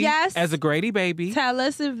Grady, as a Grady baby. Tell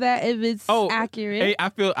us if it's accurate. Hey, I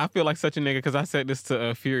feel like such a nigga because I said this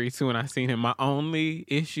to Fury too when I seen him. My only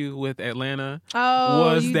issue with Atlanta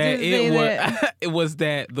was that it was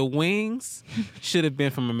that the wings should have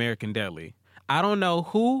been from American Deli. I don't know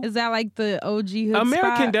who. Is that like the OG hood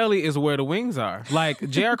American spot? Deli is where the wings are. Like,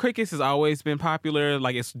 J.R. Cricket's has always been popular.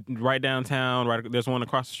 Like, it's right downtown. Right, there's one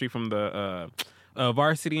across the street from the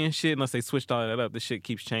Varsity and shit. Unless they switched all that up, the shit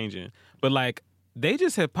keeps changing. But like, they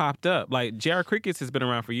just have popped up. Like, J.R. Cricket's has been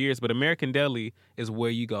around for years, but American Deli is where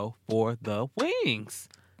you go for the wings.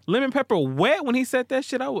 Lemon Pepper wet when he said that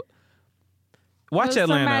shit. Watch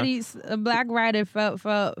Atlanta. A black writer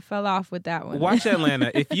fell off with that one. Watch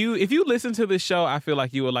Atlanta. If you listen to the show, I feel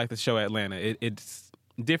like you would like the show Atlanta. It's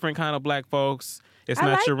different kind of black folks. It's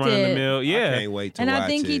not your run-of-the-mill. Yeah. I can't wait to watch it. And I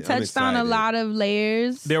think he touched on a lot of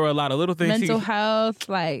layers. There were a lot of little things. Mental health,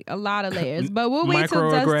 like a lot of layers. But we'll wait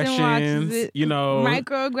till Dustin watches it.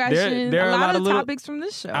 Microaggressions. There are a lot of topics from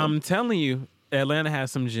this show. I'm telling you, Atlanta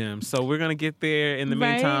has some gems. So we're going to get there. In the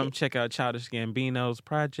meantime, check out Childish Gambino's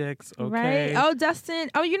projects. Okay. Right. Oh, Dustin.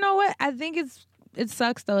 Oh, you know what? I think it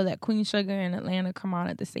sucks, though, that Queen Sugar and Atlanta come on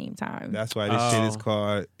at the same time. That's why this shit is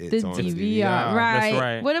called It's on DVR. Right. That's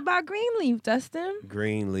right. What about Greenleaf, Dustin?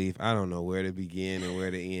 Greenleaf. I don't know where to begin and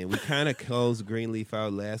where to end. We kind of closed Greenleaf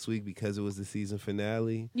out last week because it was the season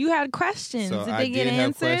finale. You had questions. So did they get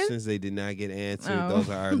answered? Have questions. They did not get answered. Oh. Those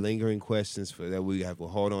are our lingering questions that we have to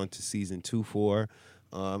hold on to season 2 for.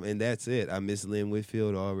 And that's it. I miss Lynn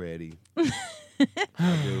Whitfield already.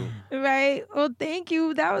 I do. Right. Well, thank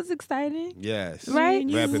you. That was exciting. Yes. Right.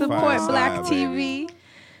 Rapid Support fire Black style, TV. baby.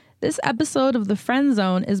 This episode of The Friend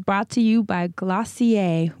Zone is brought to you by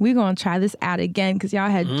Glossier. We're going to try this ad again because y'all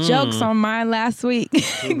had jokes on mine last week.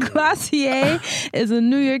 Glossier is a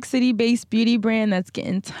New York City-based beauty brand that's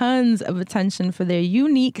getting tons of attention for their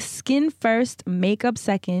unique skin first, makeup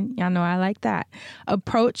second, y'all know I like that,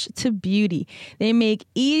 approach to beauty. They make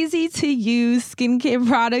easy-to-use skincare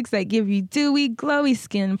products that give you dewy, glowy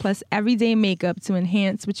skin plus everyday makeup to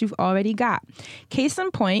enhance what you've already got. Case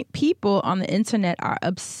in point, people on the internet are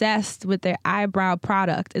obsessed with their eyebrow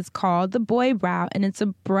product. It's called the Boy Brow, and it's a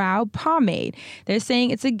brow pomade. They're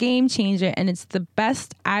saying it's a game changer, and it's the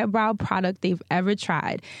best eyebrow product they've ever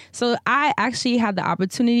tried. So I actually had the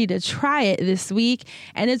opportunity to try it this week,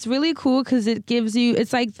 and it's really cool because it gives you,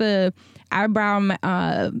 it's like the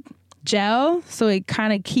eyebrow gel, so it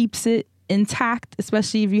kind of keeps it intact,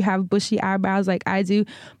 especially if you have bushy eyebrows like I do.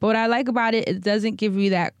 But what I like about it, it doesn't give you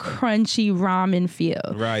that crunchy ramen feel.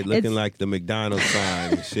 Right, looking like the McDonald's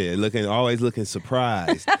sign and shit. Always looking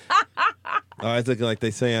surprised. Always looking like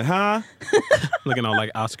they saying, huh? Looking all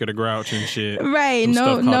like Oscar the Grouch and shit. Right.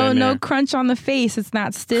 Some No crunch on the face. It's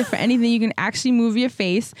not stiff or anything. You can actually move your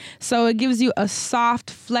face. So it gives you a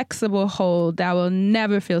soft, flexible hold that will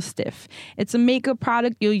never feel stiff. It's a makeup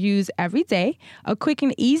product you'll use every day. A quick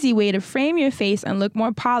and easy way to frame your face and look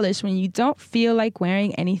more polished when you don't feel like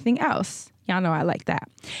wearing anything else. Y'all know I like that.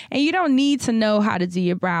 And you don't need to know how to do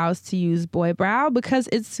your brows to use Boy Brow because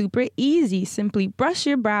it's super easy. Simply brush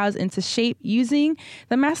your brows into shape using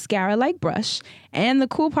the mascara-like brush. And the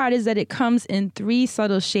cool part is that it comes in 3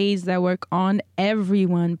 subtle shades that work on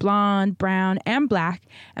everyone: blonde, brown, and black.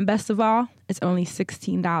 And best of all, it's only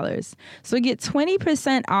 $16. So get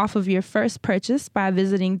 20% off of your first purchase by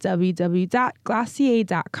visiting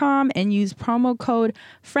www.glossier.com and use promo code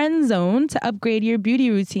FRIENDZONE to upgrade your beauty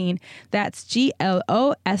routine. That's GLOSSIER.com,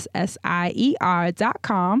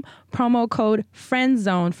 promo code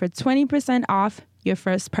FRIENDZONE for 20% off your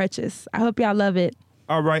first purchase. I hope y'all love it.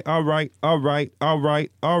 All right.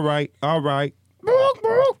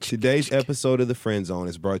 Today's episode of The Friend Zone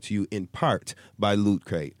is brought to you in part by Loot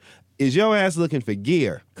Crate. Is your ass looking for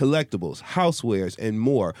gear, collectibles, housewares, and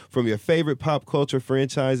more from your favorite pop culture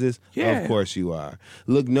franchises? Yeah. Of course you are.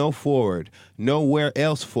 Look nowhere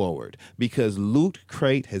else forward, because Loot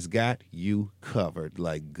Crate has got you covered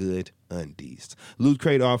like good undies. Loot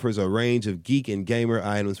Crate offers a range of geek and gamer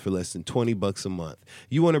items for less than $20 a month.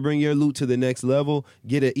 You want to bring your loot to the next level?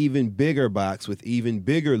 Get an even bigger box with even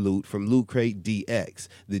bigger loot from Loot Crate DX.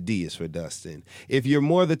 The D is for Dustin. If you're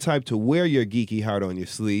more the type to wear your geeky heart on your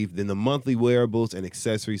sleeve, then the monthly wearables and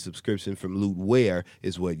accessory subscription from Loot Wear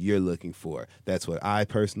is what you're looking for. That's what I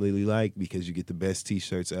personally like, because you get the best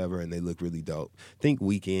t-shirts ever and they look really dope. Think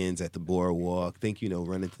weekends at the boardwalk, think,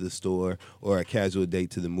 running to the store, or a casual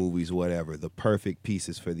date to the movies, whatever. The perfect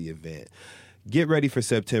pieces for the event. Get ready for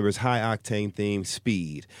September's high-octane theme,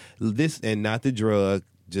 Speed. This, and not the drug,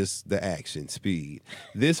 just the action, Speed.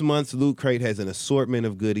 This month's Loot Crate has an assortment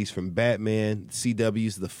of goodies from Batman,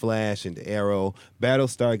 CW's The Flash and Arrow,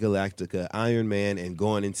 Battlestar Galactica, Iron Man, and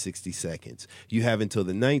Gone in 60 Seconds. You have until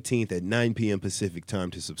the 19th at 9 p.m. Pacific time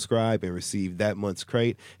to subscribe and receive that month's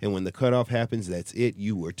crate, and when the cutoff happens, that's it.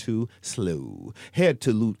 You were too slow. Head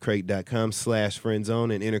to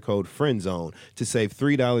lootcrate.com/friendzone and enter code FRIENDZONE to save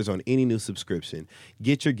 $3 on any new subscription.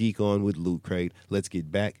 Get your geek on with Loot Crate. Let's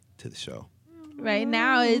get back to the show. Right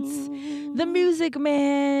now, it's the Music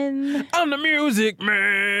Man. I'm the Music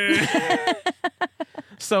Man.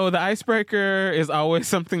 So the icebreaker is always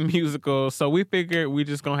something musical. So we figured we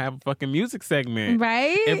just gonna have a fucking music segment.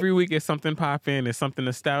 Right? Every week it's something popping, it's something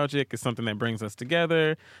nostalgic, it's something that brings us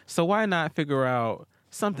together. So why not figure out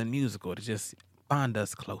something musical to just bond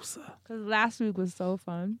us closer? Because last week was so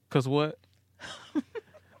fun. Because what?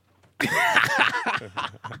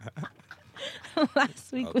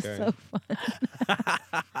 Last week was so fun. I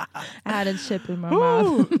had a chip in my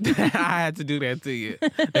mouth. I had to do that to you.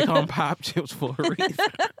 They call them pop chips for a reason.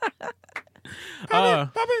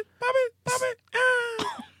 Pop it.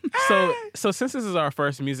 So since this is our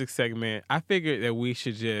first music segment, I figured that we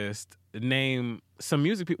should just name some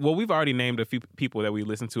music people. Well, we've already named a few people that we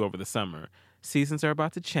listened to over the summer. Seasons are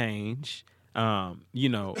about to change.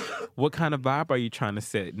 What kind of vibe are you trying to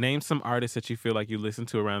set? Name some artists that you feel like you listen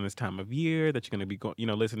to around this time of year that you're going to be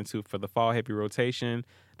listening to for the fall heavy rotation.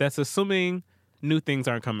 That's assuming new things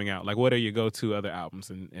aren't coming out. Like, what are your go-to other albums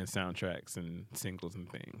and soundtracks and singles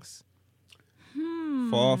and things?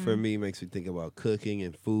 Fall for me makes me think about cooking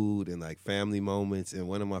and food and like family moments. And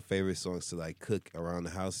one of my favorite songs to like cook around the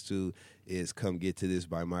house to is "Come Get to This"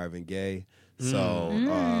 by Marvin Gaye. So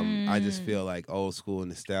I just feel like old school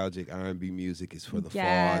nostalgic R&B music is for the fall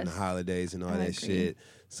and the holidays and all that shit.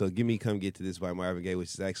 So give me "Come Get to This" by Marvin Gaye,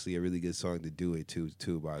 which is actually a really good song to do it to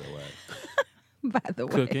too, by the way. By the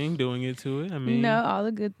way. Cooking, doing it to it. I mean, all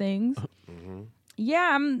the good things.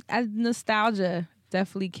 Yeah, nostalgia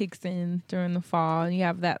definitely kicks in during the fall. You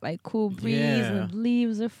have that like cool breeze and the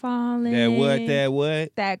leaves are falling. That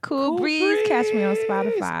what? That cool breeze. Catch me on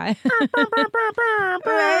Spotify.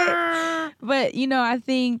 Right? But I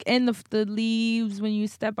think in the leaves, when you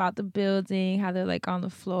step out the building, how they're like on the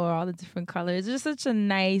floor, all the different colors. It's just such a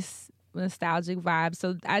nice nostalgic vibe.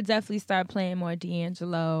 So I definitely start playing more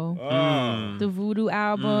D'Angelo. The Voodoo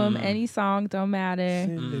album, any song, don't matter.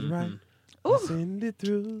 Send it right. Send it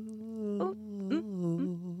through.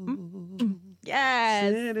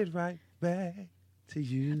 Yes. Send it right back to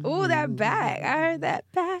you. Ooh, that back. I heard that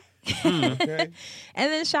back. Okay.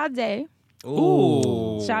 And then Sade.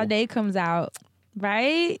 Ooh. Sade comes out,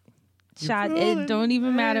 right? It don't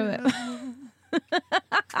even matter.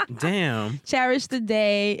 Damn. Cherish the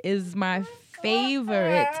Day is my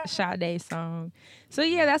favorite Sade song. So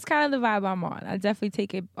yeah, that's kind of the vibe I'm on. I definitely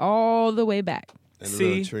take it all the way back. And See?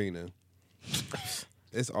 little Trina.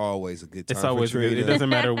 It's always a good time It's always for good. Trina. It doesn't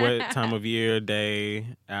matter what time of year, day,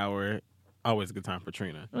 hour. Always a good time for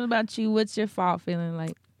Trina. What about you? What's your fall feeling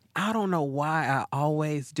like? I don't know why I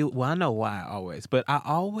always do. Well, I know why I always, but I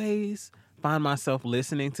always find myself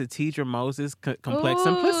listening to Tidra Moses' Complex Ooh.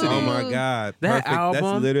 Simplicity. Oh my God. That Perfect. album-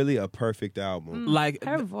 That's literally a perfect album. Like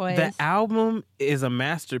Her voice. the album is a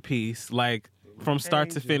masterpiece, like from start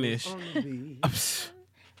to finish.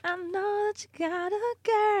 I know that you got a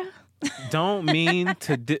girl. Don't mean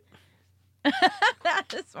to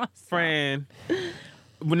That's my song. Fran.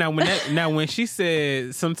 When she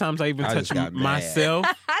said sometimes I even I just touch got mad. myself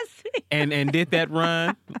I see. and did that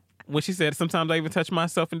run. When she said sometimes I even touch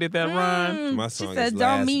myself and did that run. My She song said, is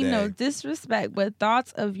 "Don't Last mean Day." no disrespect, but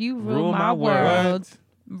thoughts of you rule, Rule my my world."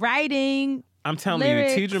 What? Writing. I'm telling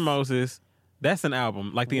Lyrics. you, Tidra Moses, that's an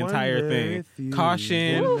album, like the entire Wonder thing. if you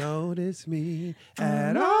Caution. will notice me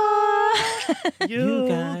at all. You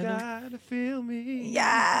gotta feel me.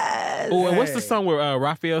 Yes. Oh, and what's the song with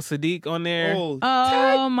Raphael Sadiq on there?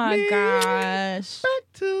 Oh my me gosh. back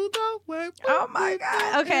to the way. Oh my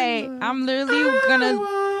God. Okay, I'm literally gonna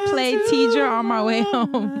play Tidra on my way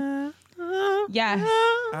home. Yes.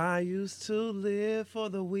 I used to live for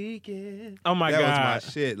the weekend. Oh my that God. was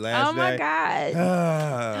my shit last Oh my day.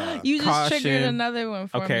 God. You just Caution. triggered another one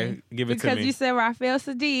for Okay, me. give it to because me. you said Raphael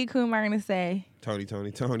Sadiq. Who am I gonna say? Tony.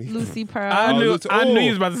 Lucy Pearl. I knew Lucy- I knew oh. you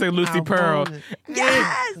was about to say Lucy I Pearl. want it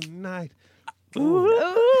Yes. tonight.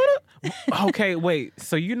 Okay, wait.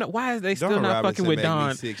 So you know why is they still Dawn not Robinson fucking with made me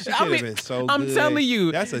Dawn? sick. She I could mean, have been so I'm good. telling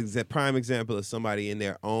you. That's a prime example of somebody in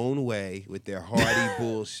their own way with their hardy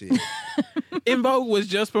bullshit. In Vogue was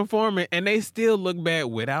just performing, and they still look bad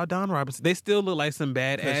without Dawn Robinson. They still look like some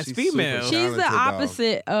badass she's females. super She's the talented, dog.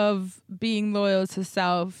 opposite of being loyal to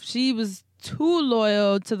self. She was too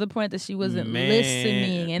loyal to the point that she wasn't Man.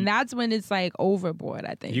 listening, and that's when it's like overboard.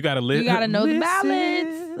 I think You gotta You gotta know the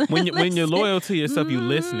balance. when you're Listen. loyal to yourself, you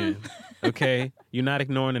listening. Okay, you're not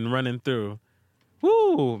ignoring and running through.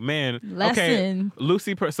 Woo, man. Okay,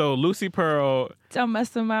 Lesson. So Lucy Pearl. Don't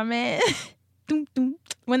mess with my man. Doom, doom.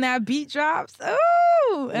 When that beat drops,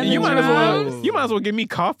 ooh, and You the might drums. as well give me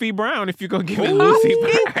Coffee Brown if you gonna give me Lucy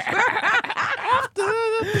Pearl.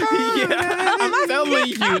 Yeah, I'm telling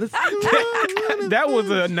you, that was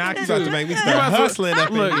a knock You about too. to make me You start might as well- hustling up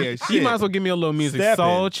Look, in here. you Shit. might as well give me a little music. Steppin'.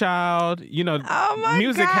 Soul Child, Oh my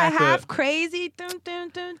music God, has half to crazy. Dun, dun,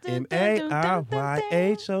 dun, dun, dun, dun, dun,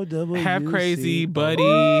 MARYHOW. Half Crazy, Buddy.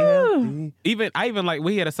 Ooh. I even like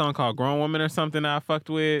we had a song called Grown Woman or something that I fucked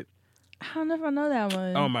with. I don't know if I know that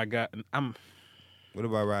one. Oh my God, What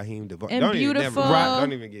about Raheem DeVaughn? And Beautiful.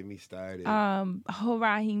 Don't even get me started.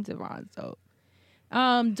 Raheem DeVaugh's dope.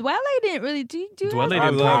 Dwelle didn't really do. Dwelle that?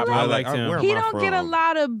 didn't pop. I Dwelle. liked him. Where am He I don't get a from?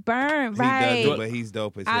 lot of burn, right? He does, but he's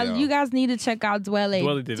dope as hell. You guys need to check out Dwelle.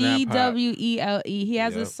 Dwelle did not pop. DWELE. He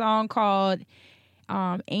has a Yep. song called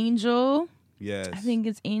Angel. Yes. I think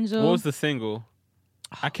it's Angel. What was the single?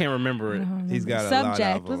 I can't remember it. He's got a Subject.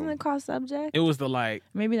 lot of Wasn't them. it called Subject? It was the like.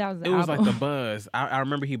 Maybe that was the It was like album. the buzz. I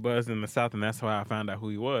remember he buzzed in the South, and that's how I found out who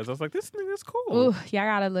he was. I was like, this nigga's cool. Ooh, y'all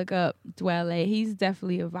gotta look up Dwelle. He's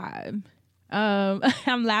definitely a vibe.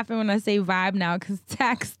 I'm laughing when I say vibe now because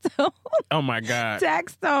Taxstone. Oh my God.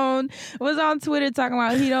 Taxstone was on Twitter talking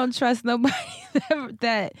about he don't trust nobody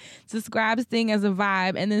that describes thing as a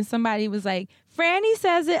vibe, and then somebody was like, Franny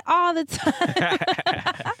says it all the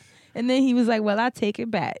time. And then he was like, well, I take it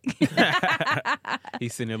back.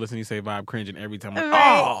 He's sitting there listening to you say vibe, cringing every time. Like,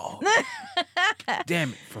 Right. oh,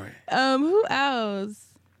 damn it, Fred. Who else?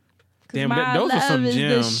 'Cause Damn, my those are love some is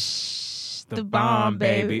gems. The bomb,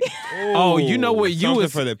 baby. Oh, you know what? You Something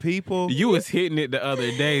was for the people. You was hitting it the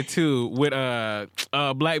other day too with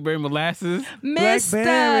Blackberry Molasses. Mister,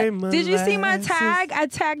 Blackberry did you see my molasses. tag? I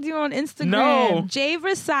tagged you on Instagram. No. Jay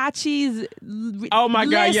Versace's. Oh my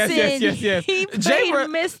God! Yes. He Jay played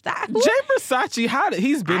Mister. Jay Versace,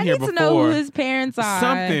 he's been I here need before. to know who his parents are.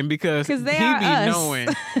 Something because 'Cause they he are be us. knowing.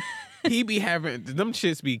 He be having them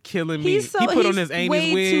shits be killing me. He's he put on his he's 80s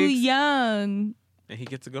way wigs too young. and he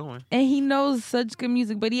gets it going. And he knows such good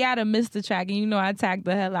music, but he had a Mr. track, and you know I tagged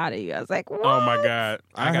the hell out of you. I was like, what? Oh my God!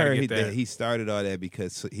 I gotta heard get that. he started all that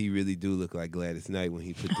because he really do look like Gladys Knight when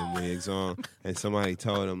he put them wigs on. And somebody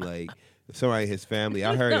told him, like, somebody in his family,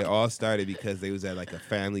 I heard it all started because they was at like a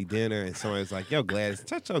family dinner and somebody was like, yo, Gladys,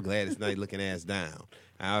 touch your Gladys Knight looking ass down.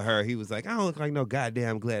 I heard he was like, I don't look like no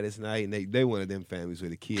goddamn Gladys Knight. And they one of them families where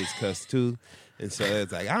the kids cuss too. And so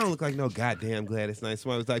it's like, I don't look like no goddamn Gladys Knight.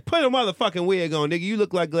 Somebody was like, put a motherfucking wig on, nigga. You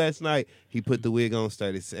look like Gladys Knight. He put the wig on,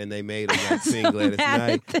 and they made him like sing Gladys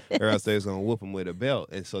Knight, or else they was going to whoop him with a belt.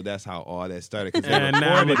 And so that's how all that started.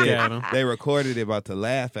 Because they recorded it about to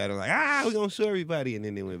laugh at him, like, we're going to show everybody. And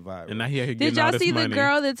then it went viral. And now he Did y'all see the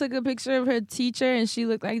girl that took a picture of her teacher and she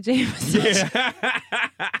looked like James? Yeah.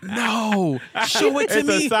 No. Show it to it's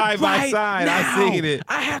me. It's a side by side. Now. I seen it.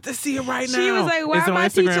 I have to see it right now. She was like, why it's my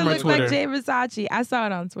Instagram teacher look Twitter. like Jay Versace? I saw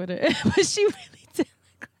it on Twitter. But she really did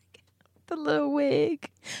look like the little wig.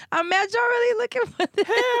 I'm mad y'all really looking for this.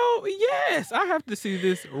 Hell yes. I have to see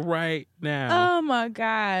this right now. Oh my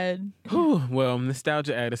God. Whew. Well,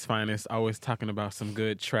 nostalgia at its finest, always talking about some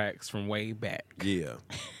good tracks from way back. Yeah.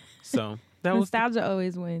 So that was Nostalgia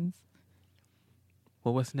always wins.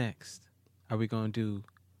 Well, what's next? Are we gonna do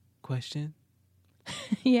question?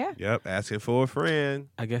 Yeah. Yep, asking for a friend.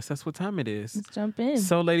 I guess that's what time it is. Let's jump in.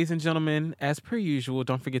 So, ladies and gentlemen, as per usual,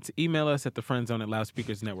 don't forget to email us at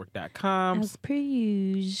thefriendzone@loudspeakersnetwork.com. As per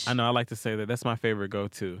usual. I know I like to say that. That's my favorite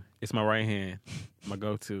go-to. It's my right hand, my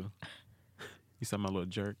go-to. You saw my little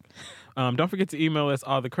jerk. Don't forget to email us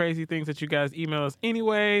all the crazy things that you guys email us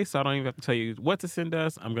anyway, so I don't even have to tell you what to send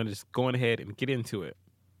us. I'm going to just go on ahead and get into it.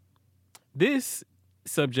 This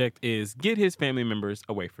subject is get his family members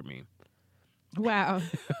away from me. Wow.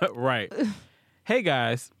 Right. Hey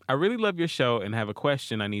guys, I really love your show and have a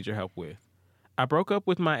question I need your help with. I broke up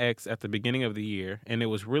with my ex at the beginning of the year, and it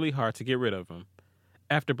was really hard to get rid of him.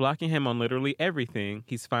 After blocking him on literally everything,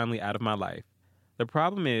 he's finally out of my life. The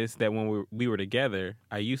problem is that when we were together,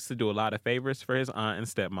 I used to do a lot of favors for his aunt and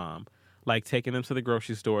stepmom, like taking them to the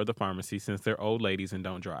grocery store or the pharmacy since they're old ladies and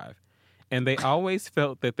don't drive. And they always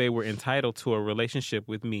felt that they were entitled to a relationship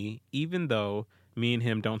with me, even though me and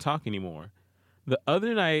him don't talk anymore. The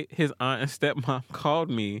other night, his aunt and stepmom called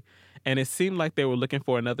me, and it seemed like they were looking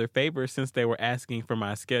for another favor since they were asking for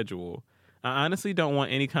my schedule. I honestly don't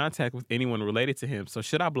want any contact with anyone related to him, so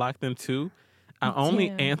should I block them too? I only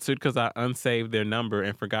answered because I unsaved their number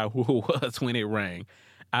and forgot who it was when it rang.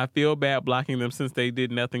 I feel bad blocking them since they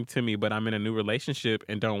did nothing to me, but I'm in a new relationship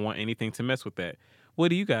and don't want anything to mess with that. What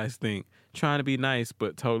do you guys think? Trying to be nice,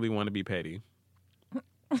 but totally want to be petty.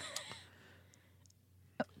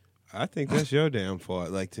 I think that's your damn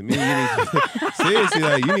fault. Like, to me, you need to, seriously,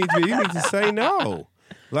 like, you need to say no.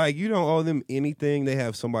 Like, you don't owe them anything. They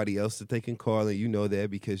have somebody else that they can call, and you know that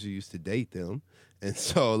because you used to date them. And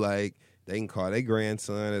so, like, they can call their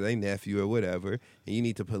grandson or their nephew or whatever, and you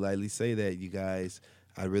need to politely say that, you guys,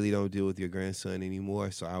 I really don't deal with your grandson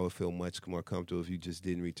anymore, so I would feel much more comfortable if you just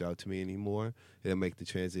didn't reach out to me anymore. It'll make the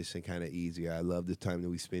transition kind of easier. I love the time that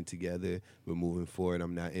we spent together, but moving forward,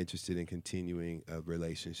 I'm not interested in continuing a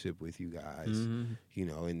relationship with you guys, you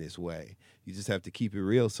know, in this way. You just have to keep it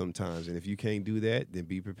real sometimes, and if you can't do that, then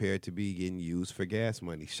be prepared to be getting used for gas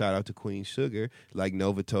money. Shout out to Queen Sugar, like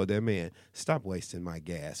Nova told that man, stop wasting my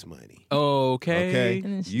gas money. Okay.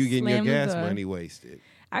 You getting your gas money wasted.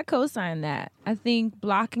 I co-sign that. I think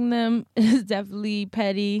blocking them is definitely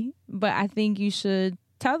petty, but I think you should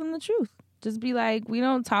tell them the truth. Just be like, we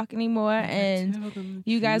don't talk anymore, and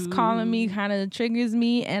you guys calling me kind of triggers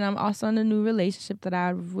me, and I'm also in a new relationship that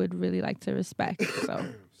I would really like to respect.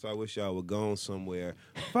 So I wish y'all were going somewhere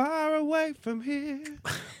far away from here,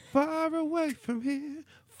 far away from here,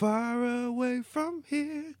 far away from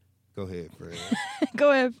here. Go ahead, friend.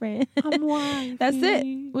 Go ahead, friend. I'm wifey. That's it.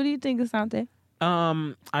 What do you think, Asante?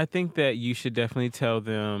 I think that you should definitely tell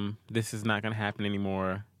them this is not going to happen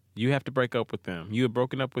anymore. You have to break up with them. You have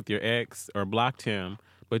broken up with your ex or blocked him,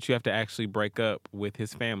 but you have to actually break up with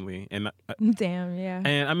his family. And Damn, yeah.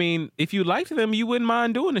 And I mean, if you liked them, you wouldn't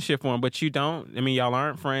mind doing the shit for them, but you don't. I mean, y'all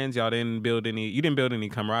aren't friends. Y'all didn't build any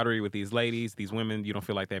camaraderie with these ladies, these women. You don't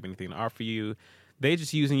feel like they have anything to offer you. They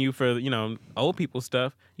just using you for, you know, old people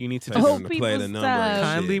stuff. You need to Play just the number and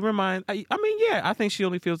kindly shit. remind. I mean, yeah, I think she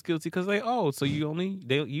only feels guilty because they old. So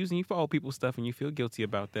they're using you for old people stuff, and you feel guilty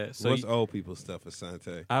about that. So what's old people stuff,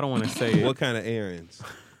 Asante? I don't want to say it. What kind of errands?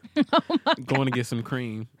 Going to get some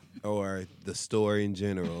cream. Or the store in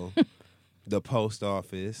general. The post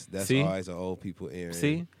office. That's See? always an old people errand.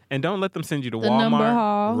 See? And don't let them send you to The Walmart. number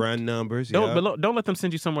hall. Run numbers. Don't let them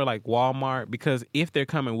send you somewhere like Walmart, because if they're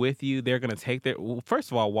coming with you, they're gonna take their. Well,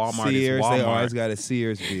 first of all, Walmart Sears, is Walmart. they always got a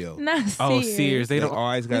Sears bill. Not Sears. Oh, Sears. They don't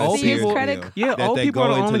always got old a Sears people- credit bill. Yeah, that old they people are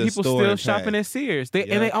go the into only people store still and shopping pay. at Sears. And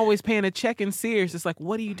Yeah. they always paying a check in Sears. It's like,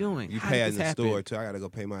 what are you doing? You How pay did in this the happen? store too. I gotta go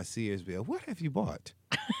pay my Sears bill. What have you bought?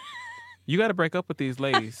 You got to break up with these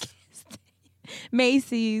ladies.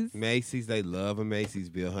 Macy's. Macy's, they love a Macy's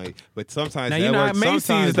bill, honey. But sometimes Now, that you know, works. Macy's,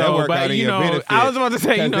 Sometimes though, that work but, out in you your know, benefit. I was about to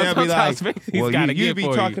say, you know, 'Cause they'll be sometimes like, Macy's well, gotta you get be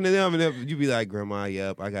for talking you. to them, and you be like, Grandma,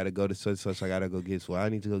 yep, I got to go to such and such. I got to go get, I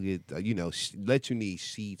need to go get, let you need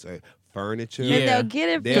sheets or furniture. Yeah. And they'll get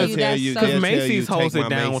it for They'll you. tell That's you- so they'll Because tell Macy's you, holds take it my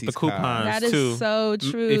down with the Macy's card. coupons, That is too. so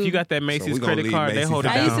true. If you got that Macy's we gonna credit leave card, they Macy's hold it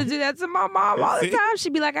out. I down. used to do that to my mom all the See? time.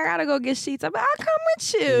 She'd be like, I gotta go get sheets. I'm like, I'll come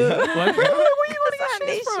with you. Like, where you Because I going to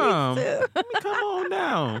need get sheets from? sheets too. Come on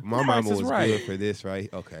now. My Price mama is was right. good for this, right?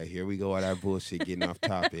 Okay, here we go with our bullshit getting off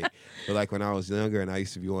topic. But like when I was younger and I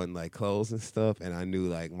used to be wanting like clothes and stuff, and I knew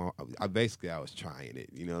like I was trying it.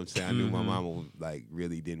 You know what I'm saying? I knew my mama like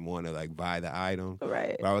really didn't want to like buy the item,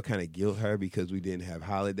 Right. but I would kind of guilt her because we didn't have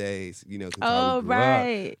holidays. You know, 'cause Oh, how we grew up.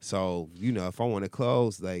 right. So if I wanted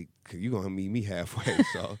clothes, like you gonna meet me halfway.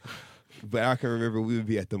 So. But I can remember we would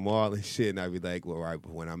be at the mall and shit, and I'd be like, well, right,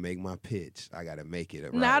 but when I make my pitch, I got to make it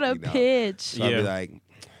right. Not a pitch. So I'd be like,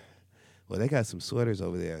 well, they got some sweaters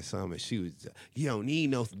over there or something. And she was, you don't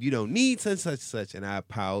need such. And I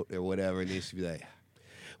pout or whatever. And then she'd be like,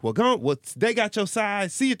 well, they got your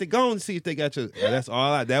size. See if they're going to see if they got your. That's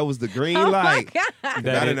all. That was the green Oh my light. God. 'Cause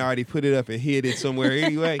I didn't already put it up and hid it somewhere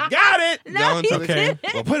anyway. Got it. No, Going you to the- didn't.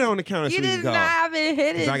 Well, put it on the counter so You we can did go. not have it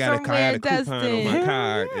hidden 'Cause I got somewhere, a coupon on my Dustin.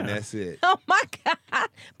 card, and that's it. Oh my God.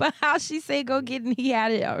 But how she say go get it, he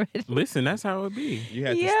had it already. Listen, that's how it be. You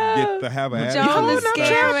had to Yo. get to have a Joan attitude. the and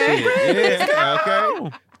Scammer. shit. Yeah,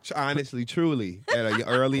 okay. Honestly, truly, at an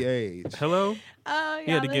early age. Hello? Oh,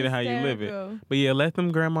 You had to get it how you live it. But yeah, let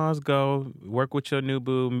them grandmas go. Work with your new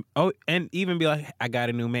boo. Oh, and even be like, I got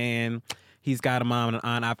a new man. He's got a mom and an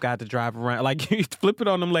aunt. I've got to drive around. Like, you flip it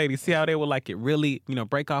on them ladies. See how they will like it really,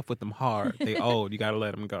 break off with them hard. They old. You got to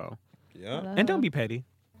let them go. Yeah. And don't be petty.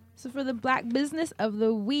 So for the Black Business of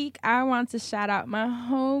the Week, I want to shout out my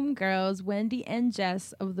homegirls, Wendy and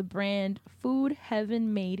Jess of the brand Food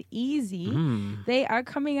Heaven Made Easy. They are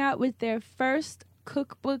coming out with their first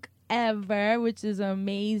cookbook ever, which is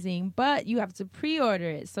amazing. But you have to pre-order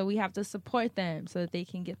it, so we have to support them so that they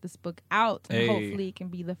can get this book out, and hopefully it can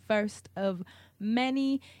be the first of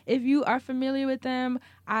many. If you are familiar with them,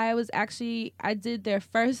 I did their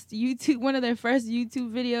first YouTube, one of their first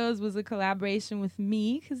YouTube videos was a collaboration with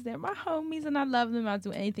me because they're my homies and I love them. I'll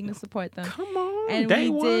do anything to support them. Come on. And day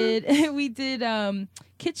we did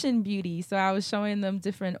kitchen beauty. So I was showing them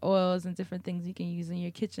different oils and different things you can use in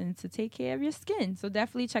your kitchen to take care of your skin. So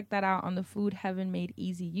definitely check that out on the Food Heaven Made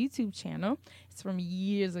Easy YouTube channel. It's from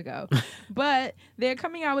years ago. But they're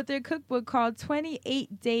coming out with their cookbook called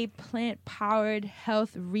 28-Day Plant-Powered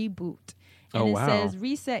Health Reboot. And it says,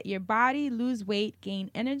 reset your body, lose weight,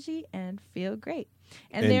 gain energy, and feel great.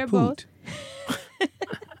 And they're poot.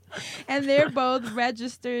 they're both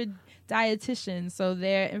registered dietitians, so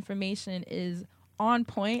their information is on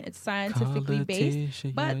point. It's scientifically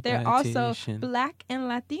based, but they're also Black and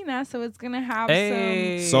Latina, so it's gonna have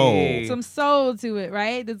some soul to it,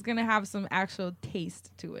 right? That's gonna have some actual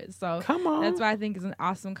taste to it. So Come on. that's what I think is an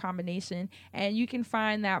awesome combination. And you can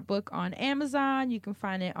find that book on Amazon. You can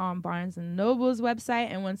find it on Barnes and Noble's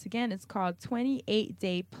website. And once again, it's called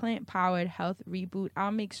 28-Day Plant-Powered Health Reboot.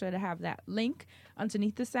 I'll make sure to have that link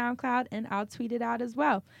underneath the SoundCloud, and I'll tweet it out as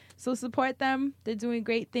well. So support them. They're doing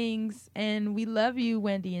great things, and we love you,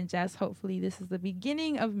 Wendy and Jess. Hopefully this is the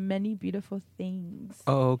beginning of many beautiful things.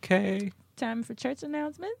 Okay. Time for church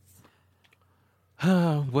announcements.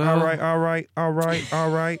 Well, All right.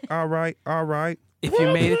 if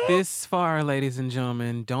you made it this far, ladies and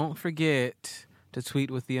gentlemen, don't forget to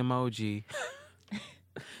tweet with the emoji.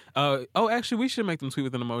 Actually, we should make them tweet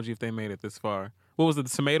with an emoji if they made it this far. What was it, the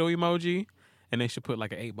tomato emoji? And they should put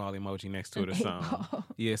like an 8-ball emoji next to it or something.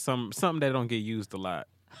 Yeah, something that don't get used a lot.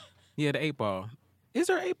 Yeah, the 8-ball. Is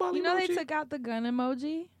there an 8-ball emoji? You know they took out the gun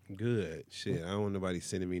emoji? Good. Shit, I don't want nobody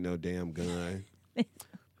sending me no damn gun. Be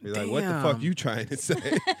like, what the fuck you trying to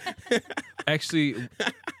say? Actually,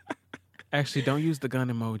 don't use the gun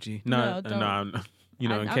emoji. No, don't. I'm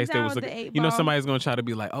in I'm case there down was with a, the 8-ball. somebody's gonna try to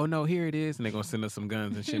be like, oh no, here it is, and they're gonna send us some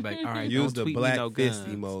guns and shit. Like, all right, Use don't the tweet me black no fist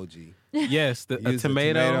guns. emoji. Yes, a Use the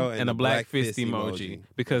tomato and and the a black fist emoji.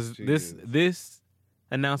 Because this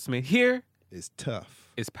announcement here is tough.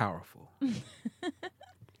 is powerful.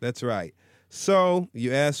 That's right. So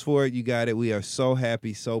you asked for it, you got it. We are so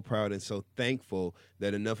happy, so proud, and so thankful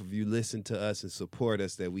that enough of you listen to us and support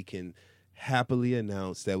us that we can happily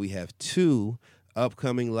announce that we have 2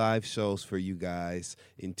 upcoming live shows for you guys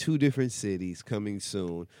in 2 different cities coming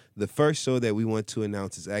soon. The first show that we want to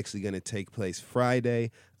announce is actually going to take place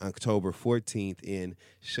Friday, October 14th in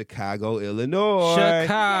Chicago, Illinois.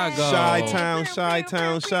 Chicago. Chi-town,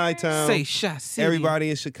 Chi-town, Chi-town. Say Chi City. Everybody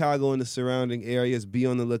in Chicago and the surrounding areas, be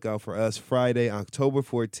on the lookout for us Friday, October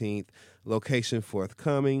 14th. Location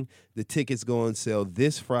forthcoming. The tickets go on sale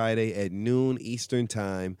this Friday at noon Eastern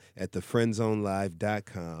Time at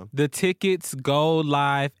thefriendzonelive.com. The tickets go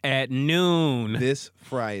live at noon. This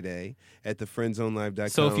Friday at thefriendzonelive.com.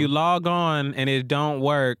 So if you log on and it don't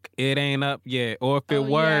work, it ain't up yet. Or if it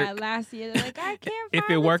work, Yeah, last year they're like, I can't if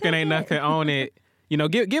find it the working ain't ticket. nothing on it, you know,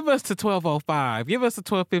 give us to 12:05. Give us to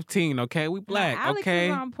 12:15. Okay, we black. Alex okay,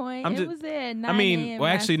 was on point. I'm it just- was there. 9 I mean, a.m. well,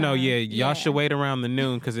 actually, last no, time. yeah, y'all should wait around the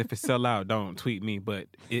noon because if it sell out, don't tweet me. But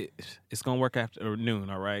it's gonna work after noon.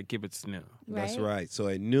 All right, give it to noon. That's right. So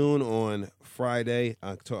at noon on Friday,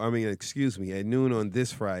 at noon on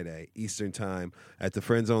this Friday, Eastern Time, at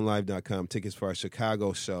thefriendzonelive.com, tickets for our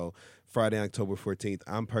Chicago show, Friday, October 14th.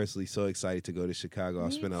 I'm personally so excited to go to Chicago.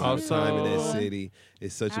 I've spent a lot of time in that city.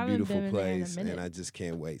 It's such a I haven't beautiful been there in a place, minute. and I just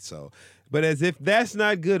can't wait. So, but as if that's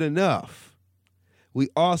not good enough, we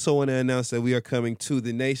also want to announce that we are coming to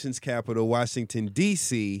the nation's capital, Washington,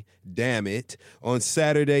 D.C., damn it, on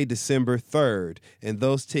Saturday, December 3rd. And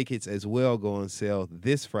those tickets as well go on sale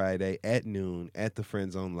this Friday at noon at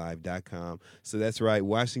thefriendzonelive.com. So that's right,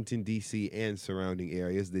 Washington, D.C. and surrounding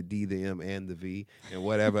areas, the D, the M, and the V, and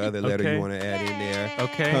whatever other letter Okay. you want to add in there.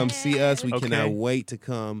 Okay. Come see us. We Okay. cannot wait to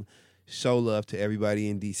come show love to everybody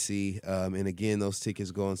in D.C. And again, those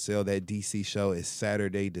tickets go on sale. That D.C. show is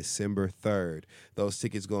Saturday, December 3rd. Those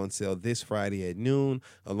tickets go on sale this Friday at noon,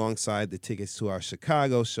 alongside the tickets to our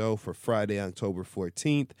Chicago show for Friday, October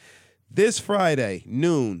 14th. This Friday,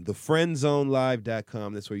 noon,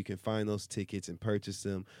 thefriendzonelive.com. That's where you can find those tickets and purchase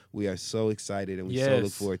them. We are so excited, and we so look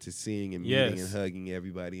Yes. forward to seeing and meeting Yes. and hugging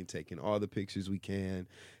everybody and taking all the pictures we can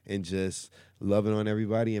and just loving on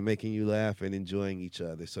everybody and making you laugh and enjoying each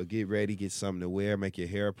other. So get ready, get something to wear, make your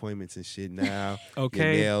hair appointments and shit now.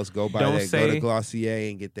 Okay. Your nails, go Don't go say- to Glossier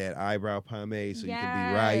and get that eyebrow pomade so you can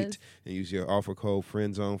be right, Yes. and use your offer code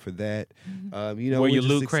FRIENDZONE for that. Mm-hmm. You know, Wear we're your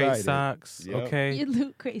just Loot Crate excited. socks. Yep. Okay. You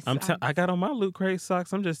look crazy. I got on my Loot Crate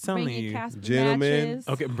socks. I'm just telling Bring you. your Casper Gentlemen, mattress.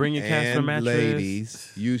 Okay, bring your Casper And mattress.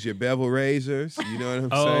 ladies, use your bevel razors. You know what I'm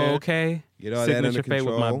Oh, saying? okay. Get all that under Signature fade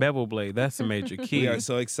with control. my bevel blade. That's a major key. We are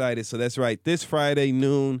so excited. So that's right. This Friday,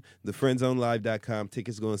 noon, thefriendzonelive.com.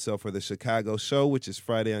 Tickets go on sale for the Chicago show, which is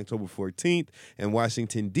Friday, October 14th, and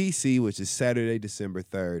Washington, D.C., which is Saturday, December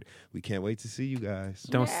 3rd. We can't wait to see you guys.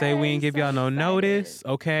 Don't say we ain't give y'all no notice,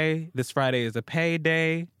 okay? This Friday is a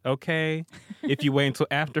payday, okay? If you wait until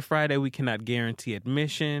after Friday, we cannot guarantee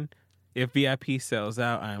admission. If VIP sells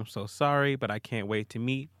out, I am so sorry, but I can't wait to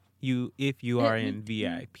meet you if you are in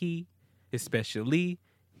VIP, especially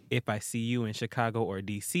if I see you in Chicago or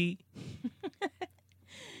DC.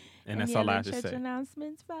 And that's Any all I other have to church say.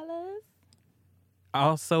 announcements, fellas?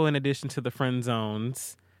 Also, in addition to the Friend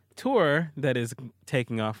Zones tour that is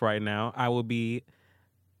taking off right now, I will be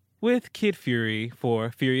with Kid Fury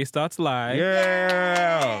for Furious Thoughts Live.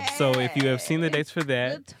 Yeah. So if you have seen the dates for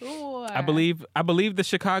that, The tour. I believe the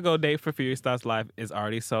Chicago date for Furious Thoughts Live is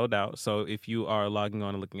already sold out. So if you are logging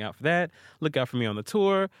on and looking out for that, look out for me on the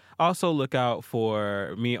tour. Also look out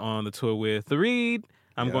for me on the tour with The Reed.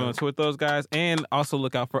 I'm going on tour with those guys. And also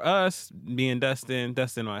look out for us, me and Dustin,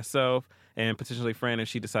 myself, and potentially Fran if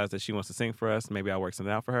she decides that she wants to sing for us. Maybe I'll work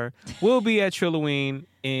something out for her. We'll be at Trilloween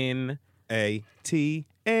in... ATL.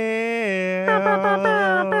 Oh,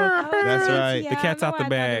 That's yeah, right. The cat's no, out the I thought it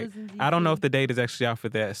bag. was in I don't know DC. if the date is actually out for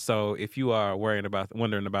that. So if you are wondering about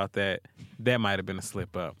that, that might have been a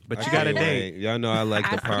slip up. But you got a can't date. wait. Y'all know I like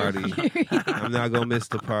the Ask party. Fury. I'm not gonna miss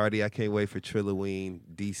the party. I can't wait for Trilloween,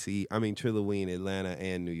 Trilloween, Atlanta,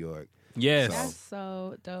 and New York. Yes. That's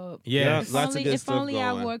so dope. Yes. If Lots of only, good if stuff only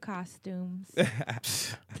I going. wore costumes.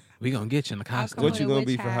 We gonna get you in the I'll costume. come What with you a gonna witch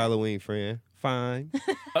be for hat. Halloween, friend? Fine.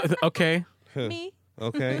 Okay. Me?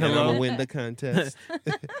 Okay. And Hello? I'm gonna win the contest.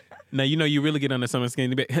 Now you know you really get under someone's skin.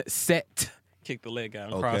 You be set. Kick the leg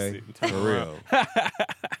out and cross Okay. it. And turn For around. real.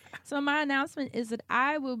 So my announcement is that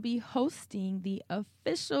I will be hosting the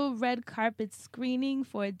official red carpet screening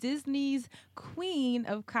for Disney's Queen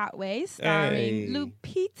of Katwe, starring Hey.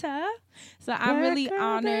 Lupita. So I'm really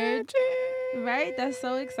honored. Right? That's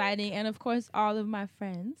so exciting. And of course, all of my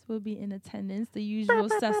friends will be in attendance, the usual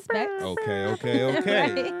suspects. Okay.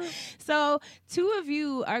 Right? So 2 of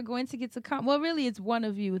you are going to get to come. Well, really, it's 1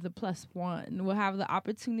 of you with a +1. Will have the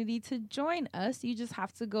opportunity to join us. You just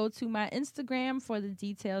have to go to my Instagram for the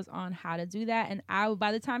details on how to do that. And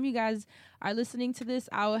by the time you guys are listening to this,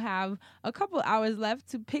 I will have a couple hours left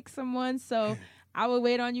to pick someone. So I will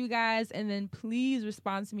wait on you guys, and then please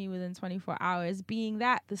respond to me within 24 hours. Being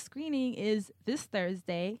that the screening is this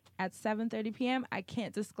Thursday at 7:30 p.m. I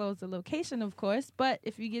can't disclose the location, of course, but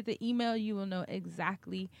if you get the email, you will know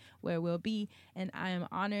exactly where we'll be. And I am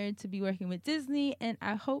honored to be working with Disney, and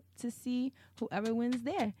I hope to see whoever wins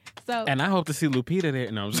there. So, And I hope to see Lupita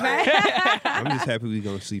there. No, I'm just I'm just happy we're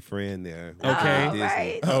going to see Fran there. Okay.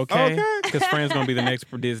 Right. Okay. Because Fran's going to be the next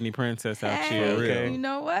Disney princess out here. Okay. You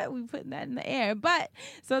know what? We putting that in the air. But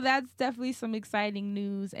so that's definitely some exciting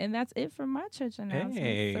news. And that's it for my church announcement.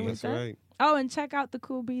 Hey, so That's right. Oh, and check out the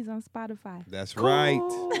Cool Breeze on Spotify. That's right.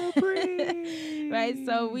 Right.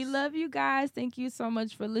 So we love you guys. Thank you so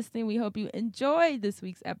much for listening. We hope you enjoyed this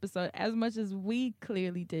week's episode as much as we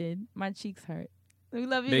clearly did. My cheeks hurt. We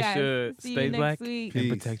love you They guys. should. See Stay you next black week. and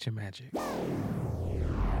Peace. protect your magic.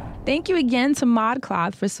 Thank you again to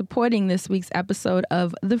ModCloth for supporting this week's episode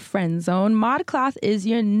of The Friend Zone. ModCloth is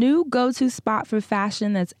your new go-to spot for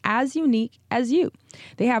fashion that's as unique as you.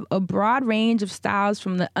 They have a broad range of styles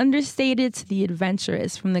from the understated to the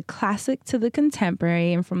adventurous, from the classic to the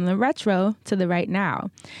contemporary, and from the retro to the right now.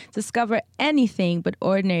 Discover anything but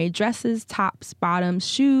ordinary dresses, tops, bottoms,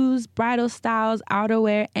 shoes, bridal styles,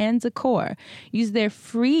 outerwear, and decor. Use their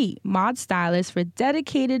free mod stylist for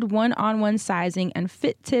dedicated one-on-one sizing and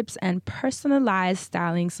fit tips and personalized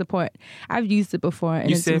styling support. I've used it before, and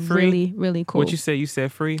You it's said free? really, really cool. What you say? You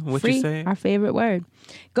said free? What Free, you say? our favorite word.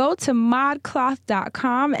 Go to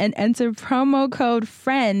modcloth.com and enter promo code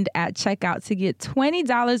FRIEND at checkout to get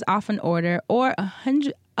 $20 off an order or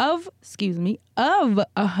 $100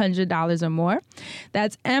 or more.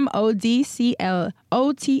 That's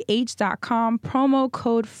modcloth.com, promo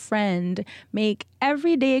code FRIEND. Make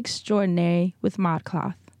every day extraordinary with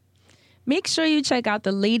ModCloth. Make sure you check out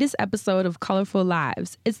the latest episode of Colorful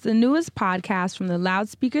Lives. It's the newest podcast from the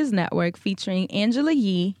Loudspeakers Network featuring Angela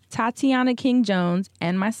Yee, Tatiana King-Jones,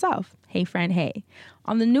 and myself, Hey Fran Hey.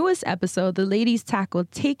 On the newest episode, the ladies tackle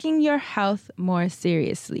taking your health more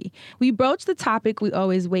seriously. We broach the topic we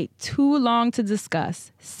always wait too long to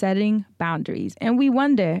discuss, setting boundaries. And we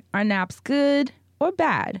wonder, are naps good or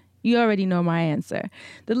bad? You already know my answer.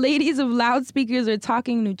 The ladies of Loudspeakers are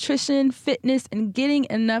talking nutrition, fitness, and getting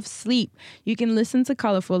enough sleep. You can listen to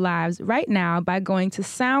Colorful Lives right now by going to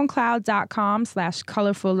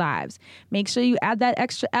soundcloud.com/colorfullives. Make sure you add that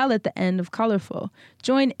extra L at the end of colorful.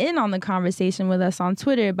 Join in on the conversation with us on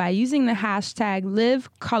Twitter by using the hashtag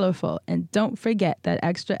 #LiveColorful. And don't forget that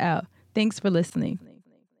extra L. Thanks for listening.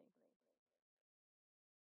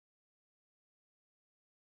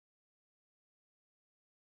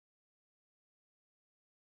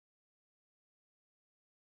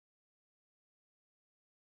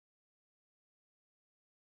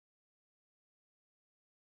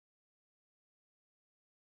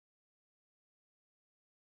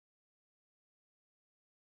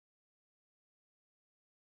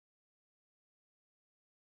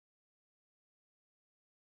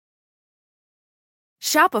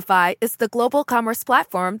 Shopify is the global commerce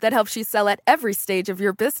platform that helps you sell at every stage of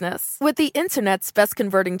your business. With the internet's best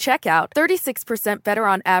converting checkout, 36% better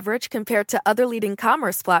on average compared to other leading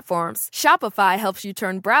commerce platforms, Shopify helps you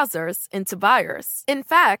turn browsers into buyers. In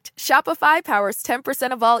fact, Shopify powers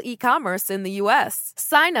 10% of all e-commerce in the U.S.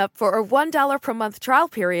 Sign up for a $1 per month trial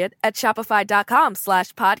period at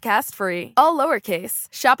shopify.com/podcastfree. All lowercase,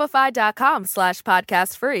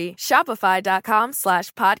 shopify.com/podcastfree,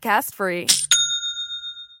 shopify.com/podcastfree.